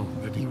have known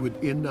that he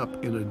would end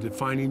up in a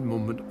defining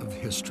moment of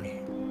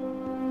history,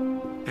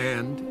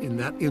 and in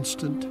that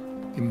instant,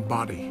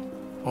 embody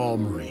all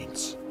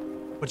Marines.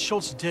 What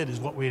Schultz did is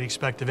what we'd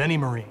expect of any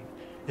Marine,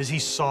 is he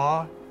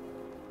saw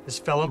his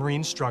fellow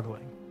Marines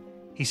struggling.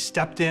 He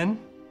stepped in,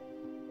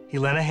 he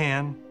lent a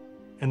hand,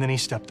 and then he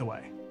stepped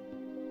away.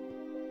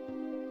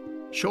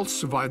 Schultz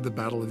survived the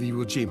Battle of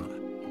Iwo Jima,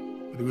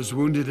 but he was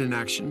wounded in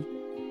action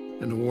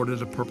and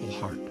awarded a Purple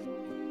Heart.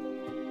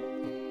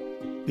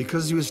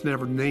 Because he was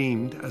never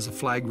named as a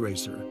flag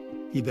raiser,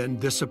 he then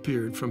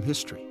disappeared from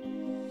history.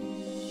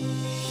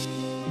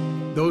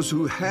 Those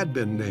who had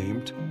been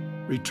named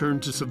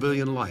returned to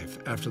civilian life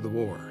after the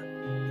war.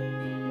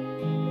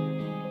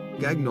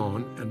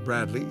 Gagnon and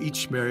Bradley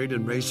each married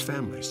and raised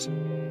families.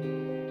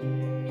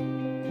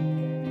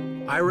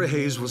 Ira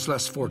Hayes was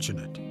less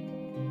fortunate.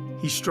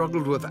 He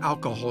struggled with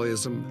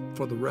alcoholism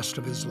for the rest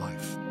of his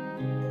life.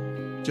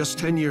 Just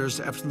 10 years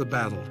after the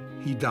battle,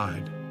 he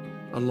died,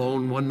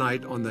 alone one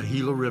night on the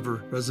Gila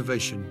River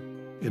Reservation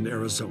in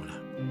Arizona.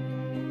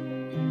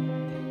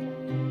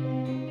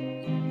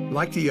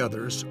 Like the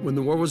others, when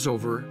the war was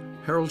over,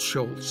 Harold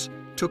Schultz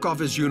took off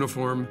his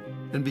uniform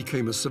and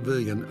became a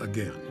civilian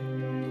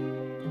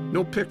again.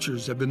 No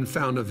pictures have been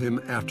found of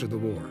him after the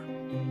war,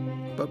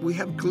 but we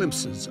have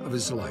glimpses of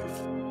his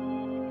life.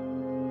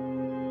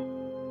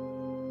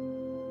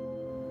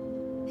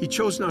 He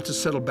chose not to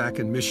settle back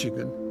in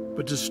Michigan,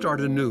 but to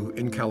start anew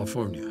in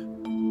California.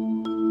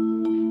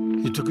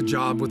 He took a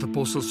job with the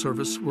Postal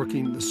Service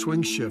working the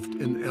swing shift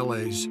in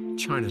LA's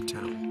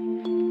Chinatown.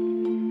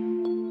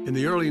 In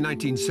the early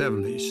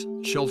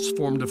 1970s, Schultz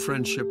formed a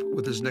friendship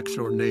with his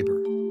next-door neighbor,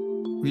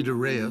 Rita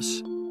Reyes,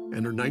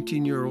 and her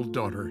 19-year-old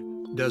daughter,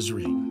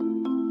 Desireen.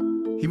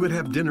 He would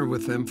have dinner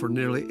with them for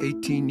nearly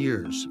 18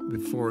 years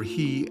before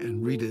he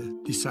and Rita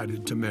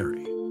decided to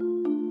marry.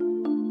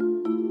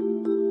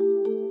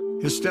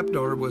 His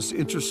stepdaughter was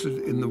interested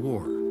in the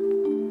war,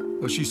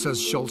 though she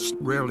says Schultz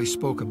rarely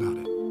spoke about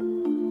it.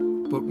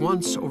 But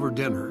once over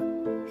dinner,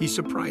 he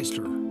surprised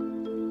her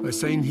by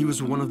saying he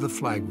was one of the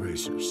flag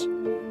raisers.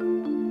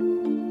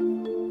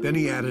 Then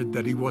he added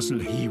that he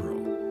wasn't a hero,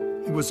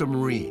 he was a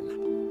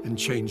Marine, and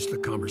changed the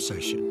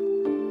conversation.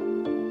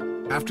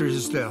 After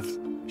his death,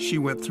 she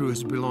went through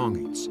his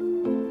belongings.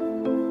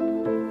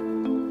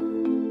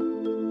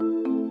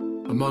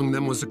 Among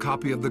them was a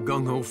copy of the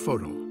gung-ho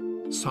photo,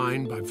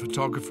 signed by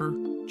photographer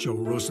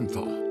John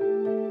Rosenthal.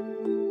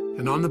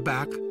 And on the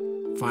back,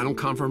 final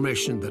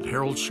confirmation that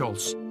Harold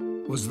Schultz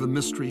was the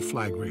mystery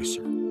flag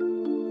raiser.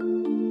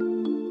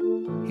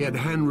 He had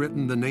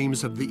handwritten the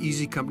names of the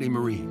Easy Company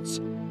Marines,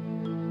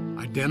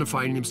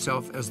 identifying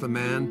himself as the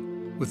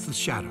man with the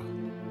shadow,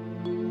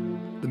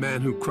 the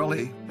man who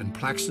Crowley and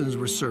Plaxton's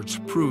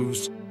research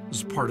proves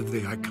was part of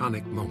the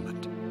iconic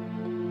moment.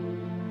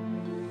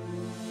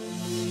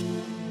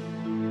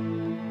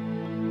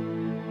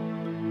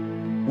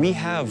 We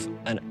have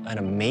an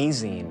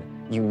amazing,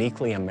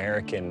 uniquely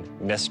American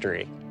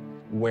mystery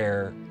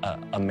where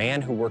a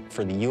man who worked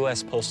for the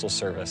U.S. Postal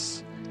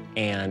Service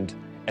and,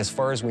 as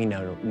far as we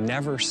know,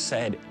 never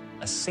said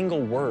a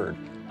single word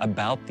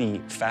about the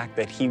fact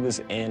that he was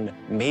in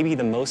maybe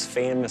the most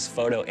famous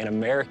photo in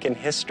American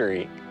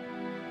history.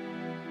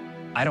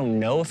 I don't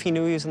know if he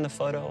knew he was in the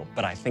photo,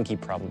 but I think he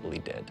probably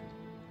did.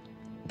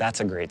 That's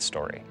a great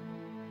story.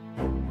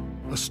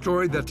 A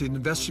story that the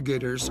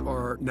investigators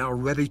are now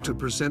ready to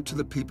present to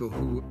the people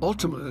who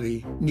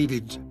ultimately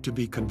needed to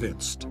be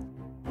convinced.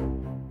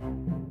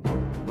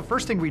 The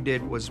first thing we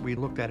did was we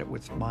looked at it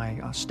with my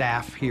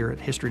staff here at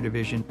History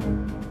Division.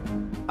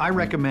 I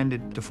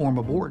recommended to form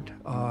a board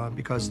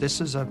because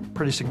this is a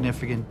pretty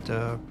significant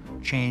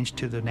change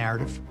to the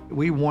narrative.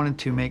 We wanted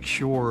to make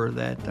sure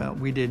that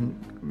we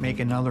didn't make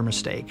another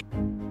mistake.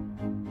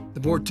 The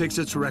board takes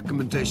its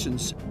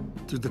recommendations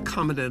to the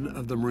Commandant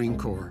of the Marine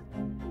Corps,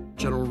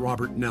 General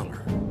Robert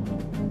Neller.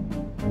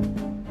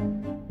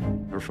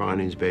 Our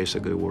findings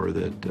basically were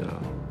that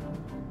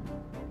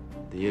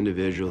the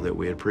individual that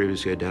we had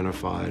previously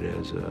identified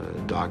as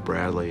Doc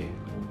Bradley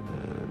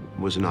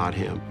was not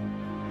him.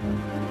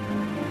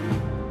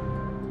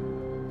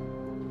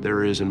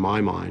 There is, in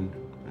my mind,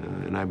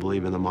 and I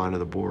believe in the mind of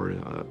the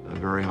board, a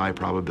very high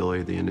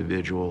probability the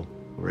individual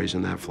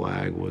raising that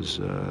flag was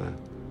a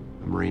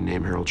Marine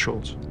named Harold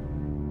Schultz.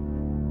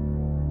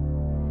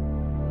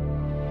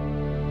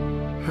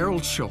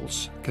 Harold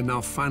Schultz can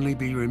now finally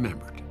be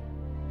remembered.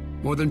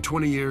 More than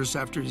 20 years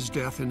after his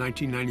death in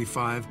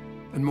 1995,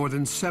 and more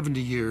than 70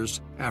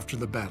 years after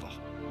the battle.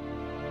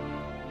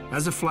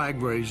 As a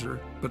flag raiser,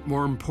 but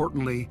more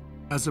importantly,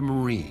 as a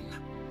Marine,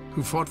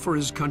 who fought for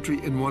his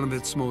country in one of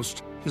its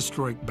most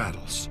historic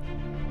battles.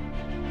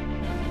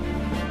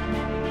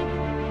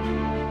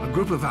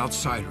 group of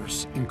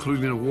outsiders,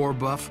 including a war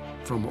buff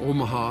from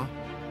Omaha,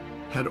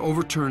 had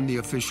overturned the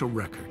official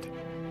record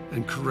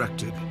and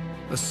corrected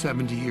a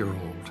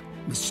 70-year-old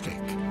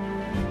mistake.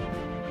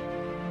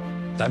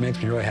 That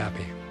makes me really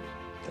happy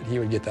that he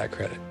would get that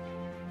credit.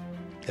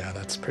 Yeah,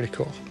 that's pretty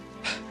cool.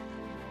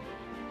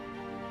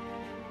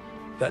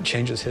 That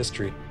changes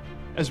history.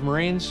 As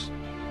Marines,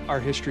 our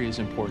history is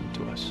important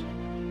to us.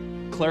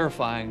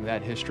 Clarifying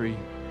that history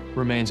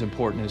remains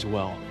important as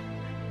well.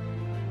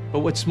 But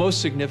what's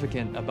most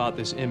significant about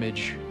this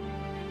image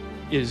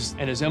is,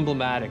 and is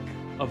emblematic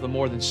of the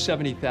more than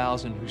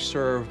 70,000 who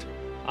served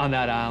on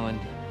that island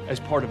as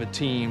part of a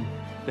team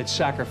that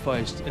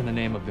sacrificed in the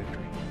name of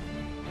victory.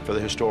 For the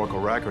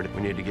historical record,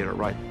 we need to get it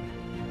right.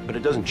 But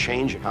it doesn't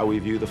change how we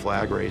view the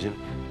flag raising.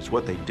 It's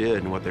what they did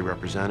and what they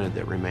represented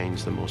that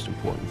remains the most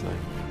important thing.